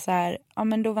som är så här, ja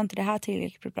men då var inte det här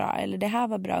tillräckligt bra, eller det här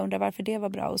var bra, undrar varför det var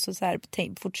bra, och så här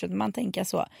fortsätter man tänka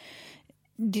så.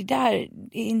 det där,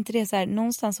 är inte det så här,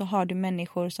 någonstans så har du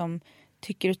människor som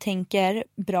tycker och tänker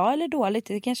bra eller dåligt.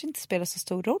 Det kanske inte spelar så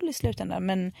stor roll i slutändan,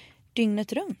 men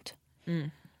dygnet runt.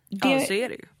 Ja, så är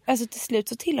det ju. Alltså till slut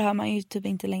så tillhör man ju typ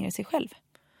inte längre sig själv.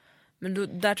 Men då,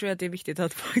 där tror jag att det är viktigt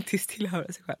att faktiskt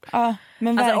tillhöra sig själv. Ja,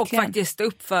 men verkligen. Alltså, och faktiskt stå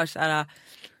upp för så här.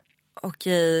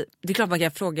 Okej, det är klart man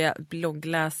kan fråga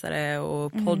bloggläsare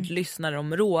och poddlyssnare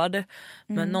om råd.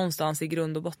 Men någonstans i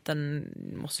grund och botten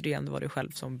måste det ändå vara du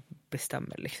själv som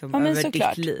bestämmer liksom, över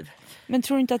ditt liv. Men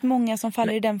tror du inte att många som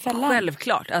faller i den fällan?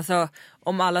 Självklart, alltså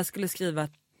om alla skulle skriva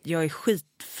att jag är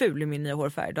skitful i min nya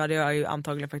hårfärg, då hade jag ju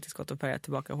antagligen faktiskt gått och färgat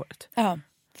tillbaka håret. Ja,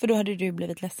 för då hade du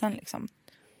blivit ledsen liksom.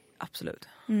 Absolut.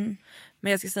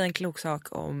 Men jag ska säga en klok sak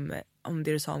om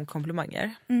det du sa om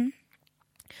komplimanger.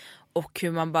 Och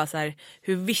hur man bara så här,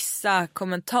 hur vissa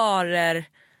kommentarer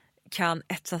kan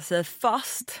etsa sig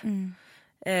fast.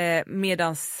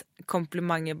 Medans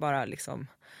komplimanger bara liksom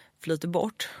flyter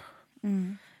bort.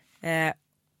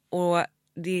 Och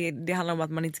det handlar om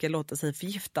att man inte ska låta sig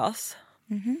förgiftas.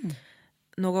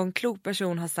 Någon klok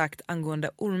person har sagt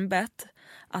angående ormbett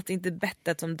att det inte är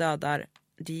bettet som dödar,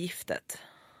 det är giftet.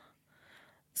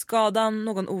 Skadan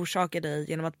någon orsakar dig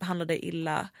genom att behandla dig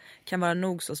illa kan vara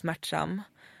nog så smärtsam.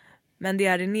 Men det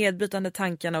är de nedbrytande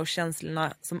tankarna och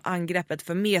känslorna som angreppet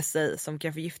för med sig som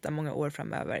kan förgifta många år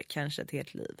framöver, kanske ett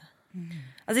helt liv.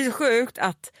 Alltså det är så sjukt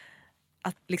att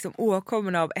liksom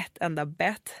åkommorna av ett enda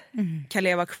bett kan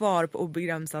leva kvar på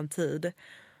obegränsad tid.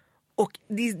 Och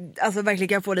alltså verkligen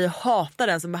kan få dig att hata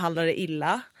den som behandlar dig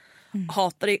illa.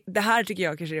 Det här tycker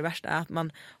jag kanske är det värsta, att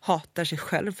man hatar sig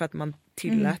själv för att man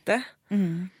tillät det.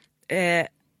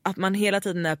 Att man hela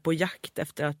tiden är på jakt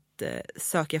efter att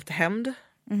söka efter hämnd.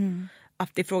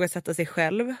 Att ifrågasätta sig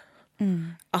själv.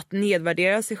 Att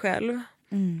nedvärdera sig själv.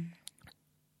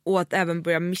 Och att även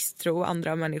börja misstro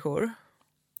andra människor.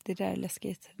 Det där är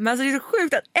läskigt. Men alltså det är så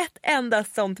sjukt att ett enda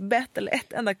sånt bett eller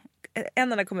en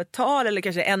enda kommentar eller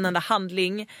kanske en enda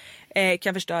handling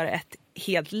kan förstöra ett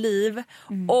helt liv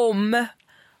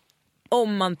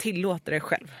om man tillåter det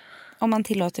själv. Om man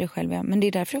tillåter det själv, ja. Men det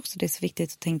är därför också det är så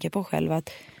viktigt att tänka på själv att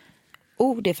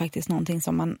ord är faktiskt någonting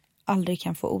som man aldrig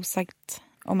kan få osagt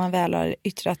om man väl har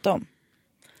yttrat dem.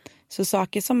 Så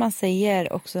saker som man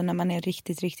säger också när man är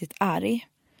riktigt, riktigt arg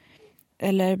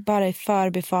eller bara i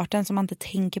förbifarten som man inte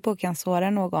tänker på kan såra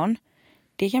någon,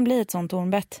 det kan bli ett sånt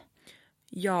ormbett.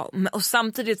 Ja, och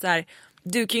samtidigt så här,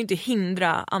 du kan ju inte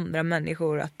hindra andra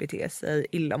människor att bete sig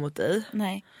illa mot dig.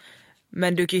 Nej.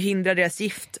 Men du kan ju hindra deras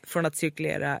gift från att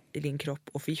cirkulera i din kropp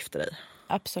och förgifta dig.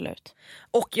 Absolut.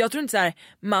 Och jag tror inte så här,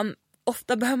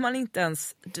 ofta behöver man inte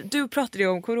ens... Du pratade ju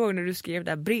om, kommer du ihåg när du skrev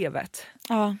det här brevet?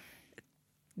 Ja.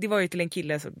 Det var ju till en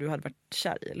kille som du hade varit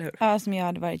kär i, eller hur? Ja, som jag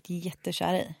hade varit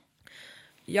jättekär i.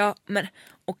 Ja,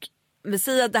 men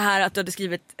säg att det här att du hade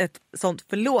skrivit ett sånt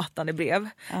förlåtande brev,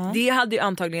 det hade ju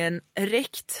antagligen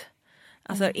räckt.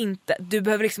 Alltså inte, du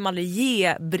behöver liksom aldrig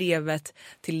ge brevet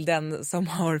till den som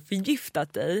har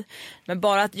förgiftat dig. Men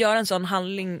bara att göra en sån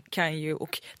handling kan ju,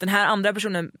 och den här andra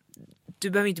personen, du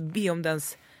behöver inte be om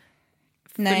dens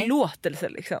förlåtelse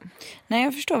liksom. Nej,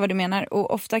 jag förstår vad du menar.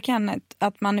 Och ofta kan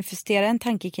att manifestera en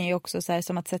tanke kan ju också så här,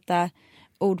 som att sätta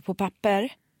ord på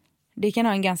papper. Det kan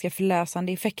ha en ganska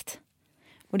förlösande effekt.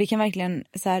 Och det kan verkligen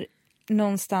så här,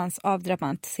 någonstans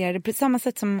avdramatisera det. På samma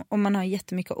sätt som om man har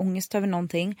jättemycket ångest över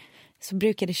någonting, så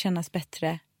brukar det kännas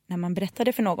bättre när man berättar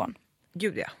det för någon.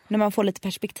 Gud ja. När man får lite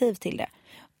perspektiv till det.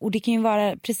 Och det kan ju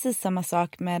vara precis samma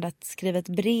sak med att skriva ett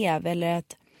brev eller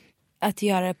att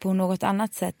göra det på något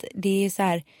annat sätt. Det är så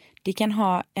här, det kan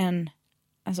ha en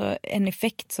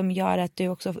effekt som gör att du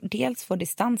också dels får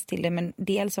distans till det, men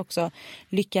dels också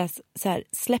lyckas så här,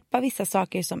 släppa vissa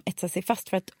saker som etsar sig fast.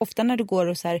 För att ofta när du går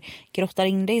och så här, grottar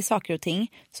in dig i saker och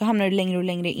ting, så hamnar du längre och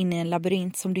längre in i en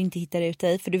labyrint som du inte hittar ut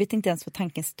i, för du vet inte ens vad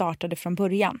tanken startade från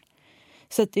början.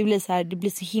 Så att det blir så här,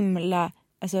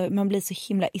 man blir så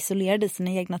himla isolerad i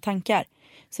sina egna tankar.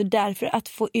 Så därför att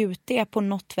få ut det på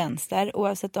något vänster,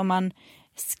 oavsett om man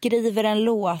skriver en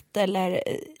låt eller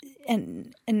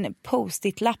en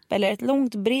post-it-lapp eller ett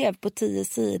långt brev på 10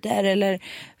 sidor eller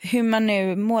hur man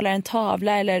nu målar en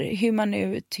tavla eller hur man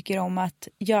nu tycker om att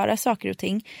göra saker och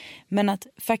ting. Men att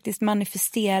faktiskt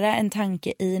manifestera en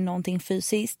tanke i någonting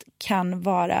fysiskt kan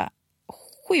vara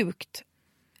sjukt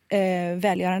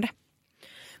välgörande.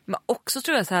 Men också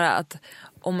tror jag så här att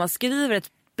om man skriver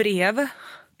ett brev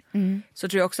så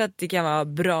tror jag också att det kan vara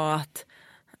bra att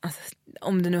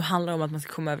om det nu handlar om att man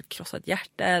ska komma över ett krossat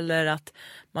hjärta eller att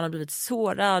man har blivit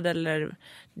sårad eller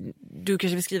du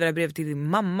kanske vill skriva det brevet till din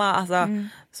mamma,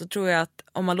 så tror jag att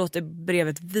om man låter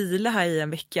brevet vila här i en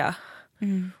vecka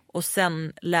och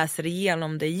sen läser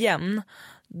igenom det igen,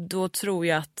 då tror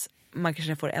jag att man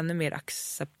kanske får ännu mer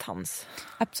acceptans.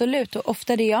 Absolut, och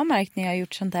ofta det jag har märkt när jag har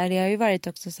gjort sånt där, det har ju varit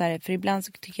också så här, för ibland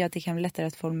så tycker jag att det kan vara lättare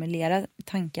att formulera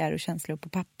tankar och känslor på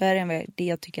papper än det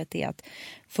jag tycker att det är att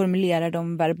formulera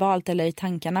dem verbalt eller i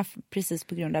tankarna, precis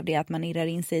på grund av det att man irrar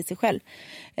in sig i sig själv.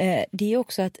 Det är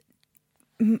också att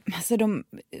alltså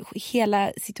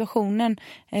hela situationen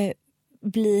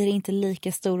blir inte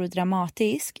lika stor och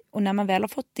dramatisk, och när man väl har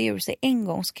fått det ur sig en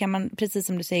gång så kan man, precis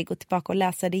som du säger, gå tillbaka och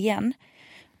läsa det igen.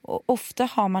 Och ofta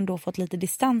har man då fått lite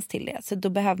distans till det. Så då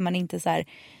behöver man inte så här,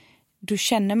 då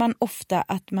känner man ofta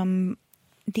att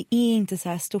det är inte så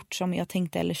här stort som jag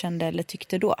tänkte eller kände eller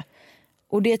tyckte då.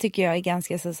 Och det tycker jag är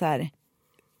ganska så här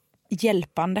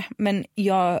hjälpande. Men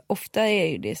ofta är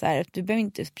ju det så här att du behöver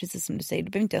inte, precis som du säger, du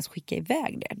behöver inte ens skicka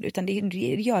iväg det. Utan du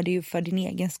gör det ju för din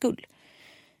egen skull.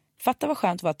 Fatta vad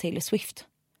skönt var Taylor Swift.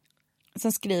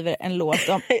 Som skriver en låt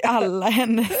om alla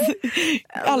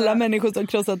människor som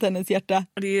krossat hennes hjärta.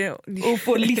 Och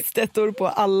får listettor på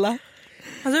alla.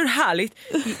 Alltså det är härligt.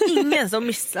 Det är ingen som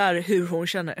missar hur hon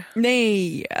känner.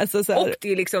 Nej, alltså så här, och det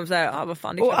är liksom så här, vad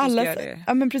fan, det är och klart alla, ska göra det.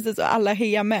 Ja men precis, och alla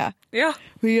hejar med. Ja.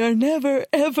 We are never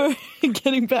ever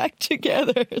getting back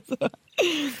together. Så.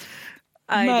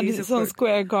 Madison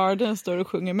Square Garden står och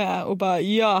sjunger med och bara,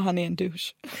 ja, han är en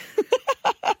douche.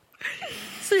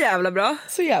 Så jävla bra.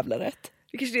 Så jävla rätt.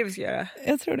 Det kanske det vi ska göra.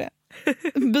 Jag tror det.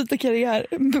 Byta karriär,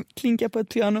 klinka på ett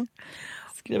piano,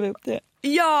 skriva upp det.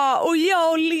 Ja, och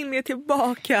jag och Linn är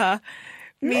tillbaka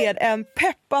med en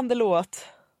peppande låt.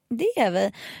 Det är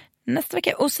vi. Nästa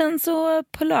vecka. Och sen så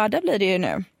på lördag blir det ju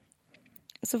nu.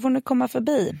 Så får ni komma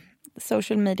förbi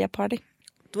Social Media Party.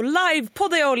 Då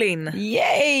livepoddar jag och Linn.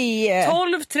 Yay!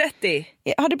 12.30.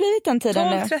 Har det blivit den tiden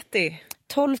nu? 12.30.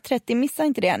 12.30, missa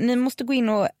inte det. Ni måste gå in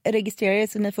och registrera er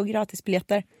så ni får gratis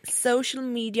biljetter. Social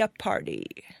Media Party.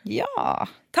 Ja.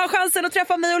 Ta chansen att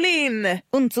träffa mig och Linn.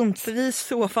 Ont. För vi är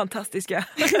så fantastiska.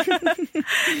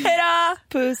 Hej då!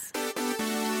 Puss.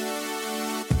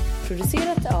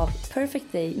 Producerat av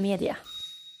Perfect Day Media.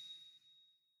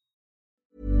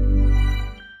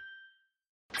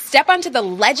 Step onto the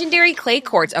legendary clay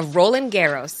courts of Roland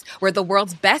Garros, where the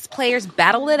world's best players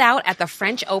battle it out at the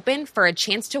French Open for a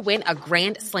chance to win a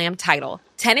Grand Slam title.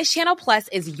 Tennis Channel Plus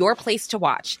is your place to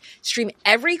watch. Stream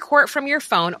every court from your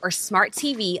phone or smart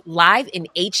TV live in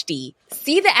HD.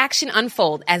 See the action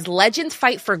unfold as legends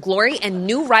fight for glory and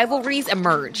new rivalries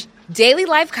emerge. Daily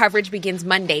live coverage begins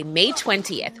Monday, May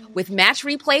 20th, with match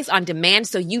replays on demand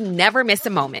so you never miss a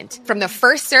moment. From the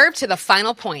first serve to the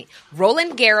final point,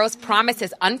 Roland Garros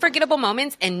promises unforgettable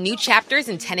moments and new chapters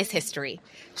in tennis history.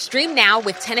 Stream now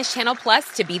with Tennis Channel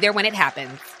Plus to be there when it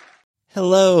happens.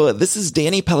 Hello, this is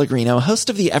Danny Pellegrino, host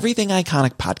of the Everything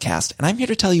Iconic podcast, and I'm here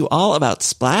to tell you all about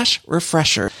Splash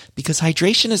Refresher, because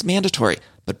hydration is mandatory,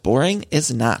 but boring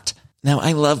is not. Now,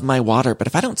 I love my water, but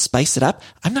if I don't spice it up,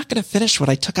 I'm not going to finish what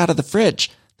I took out of the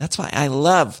fridge. That's why I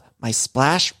love my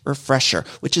Splash Refresher,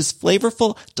 which is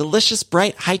flavorful, delicious,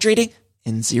 bright, hydrating,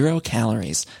 and 0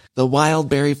 calories. The wild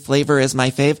berry flavor is my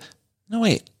fave. No,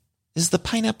 wait. Is the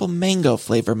pineapple mango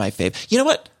flavor my fave? You know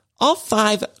what? All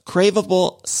 5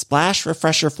 craveable Splash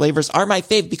Refresher flavors are my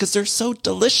fave because they're so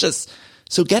delicious.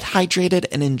 So get hydrated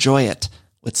and enjoy it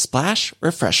with Splash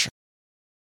Refresher.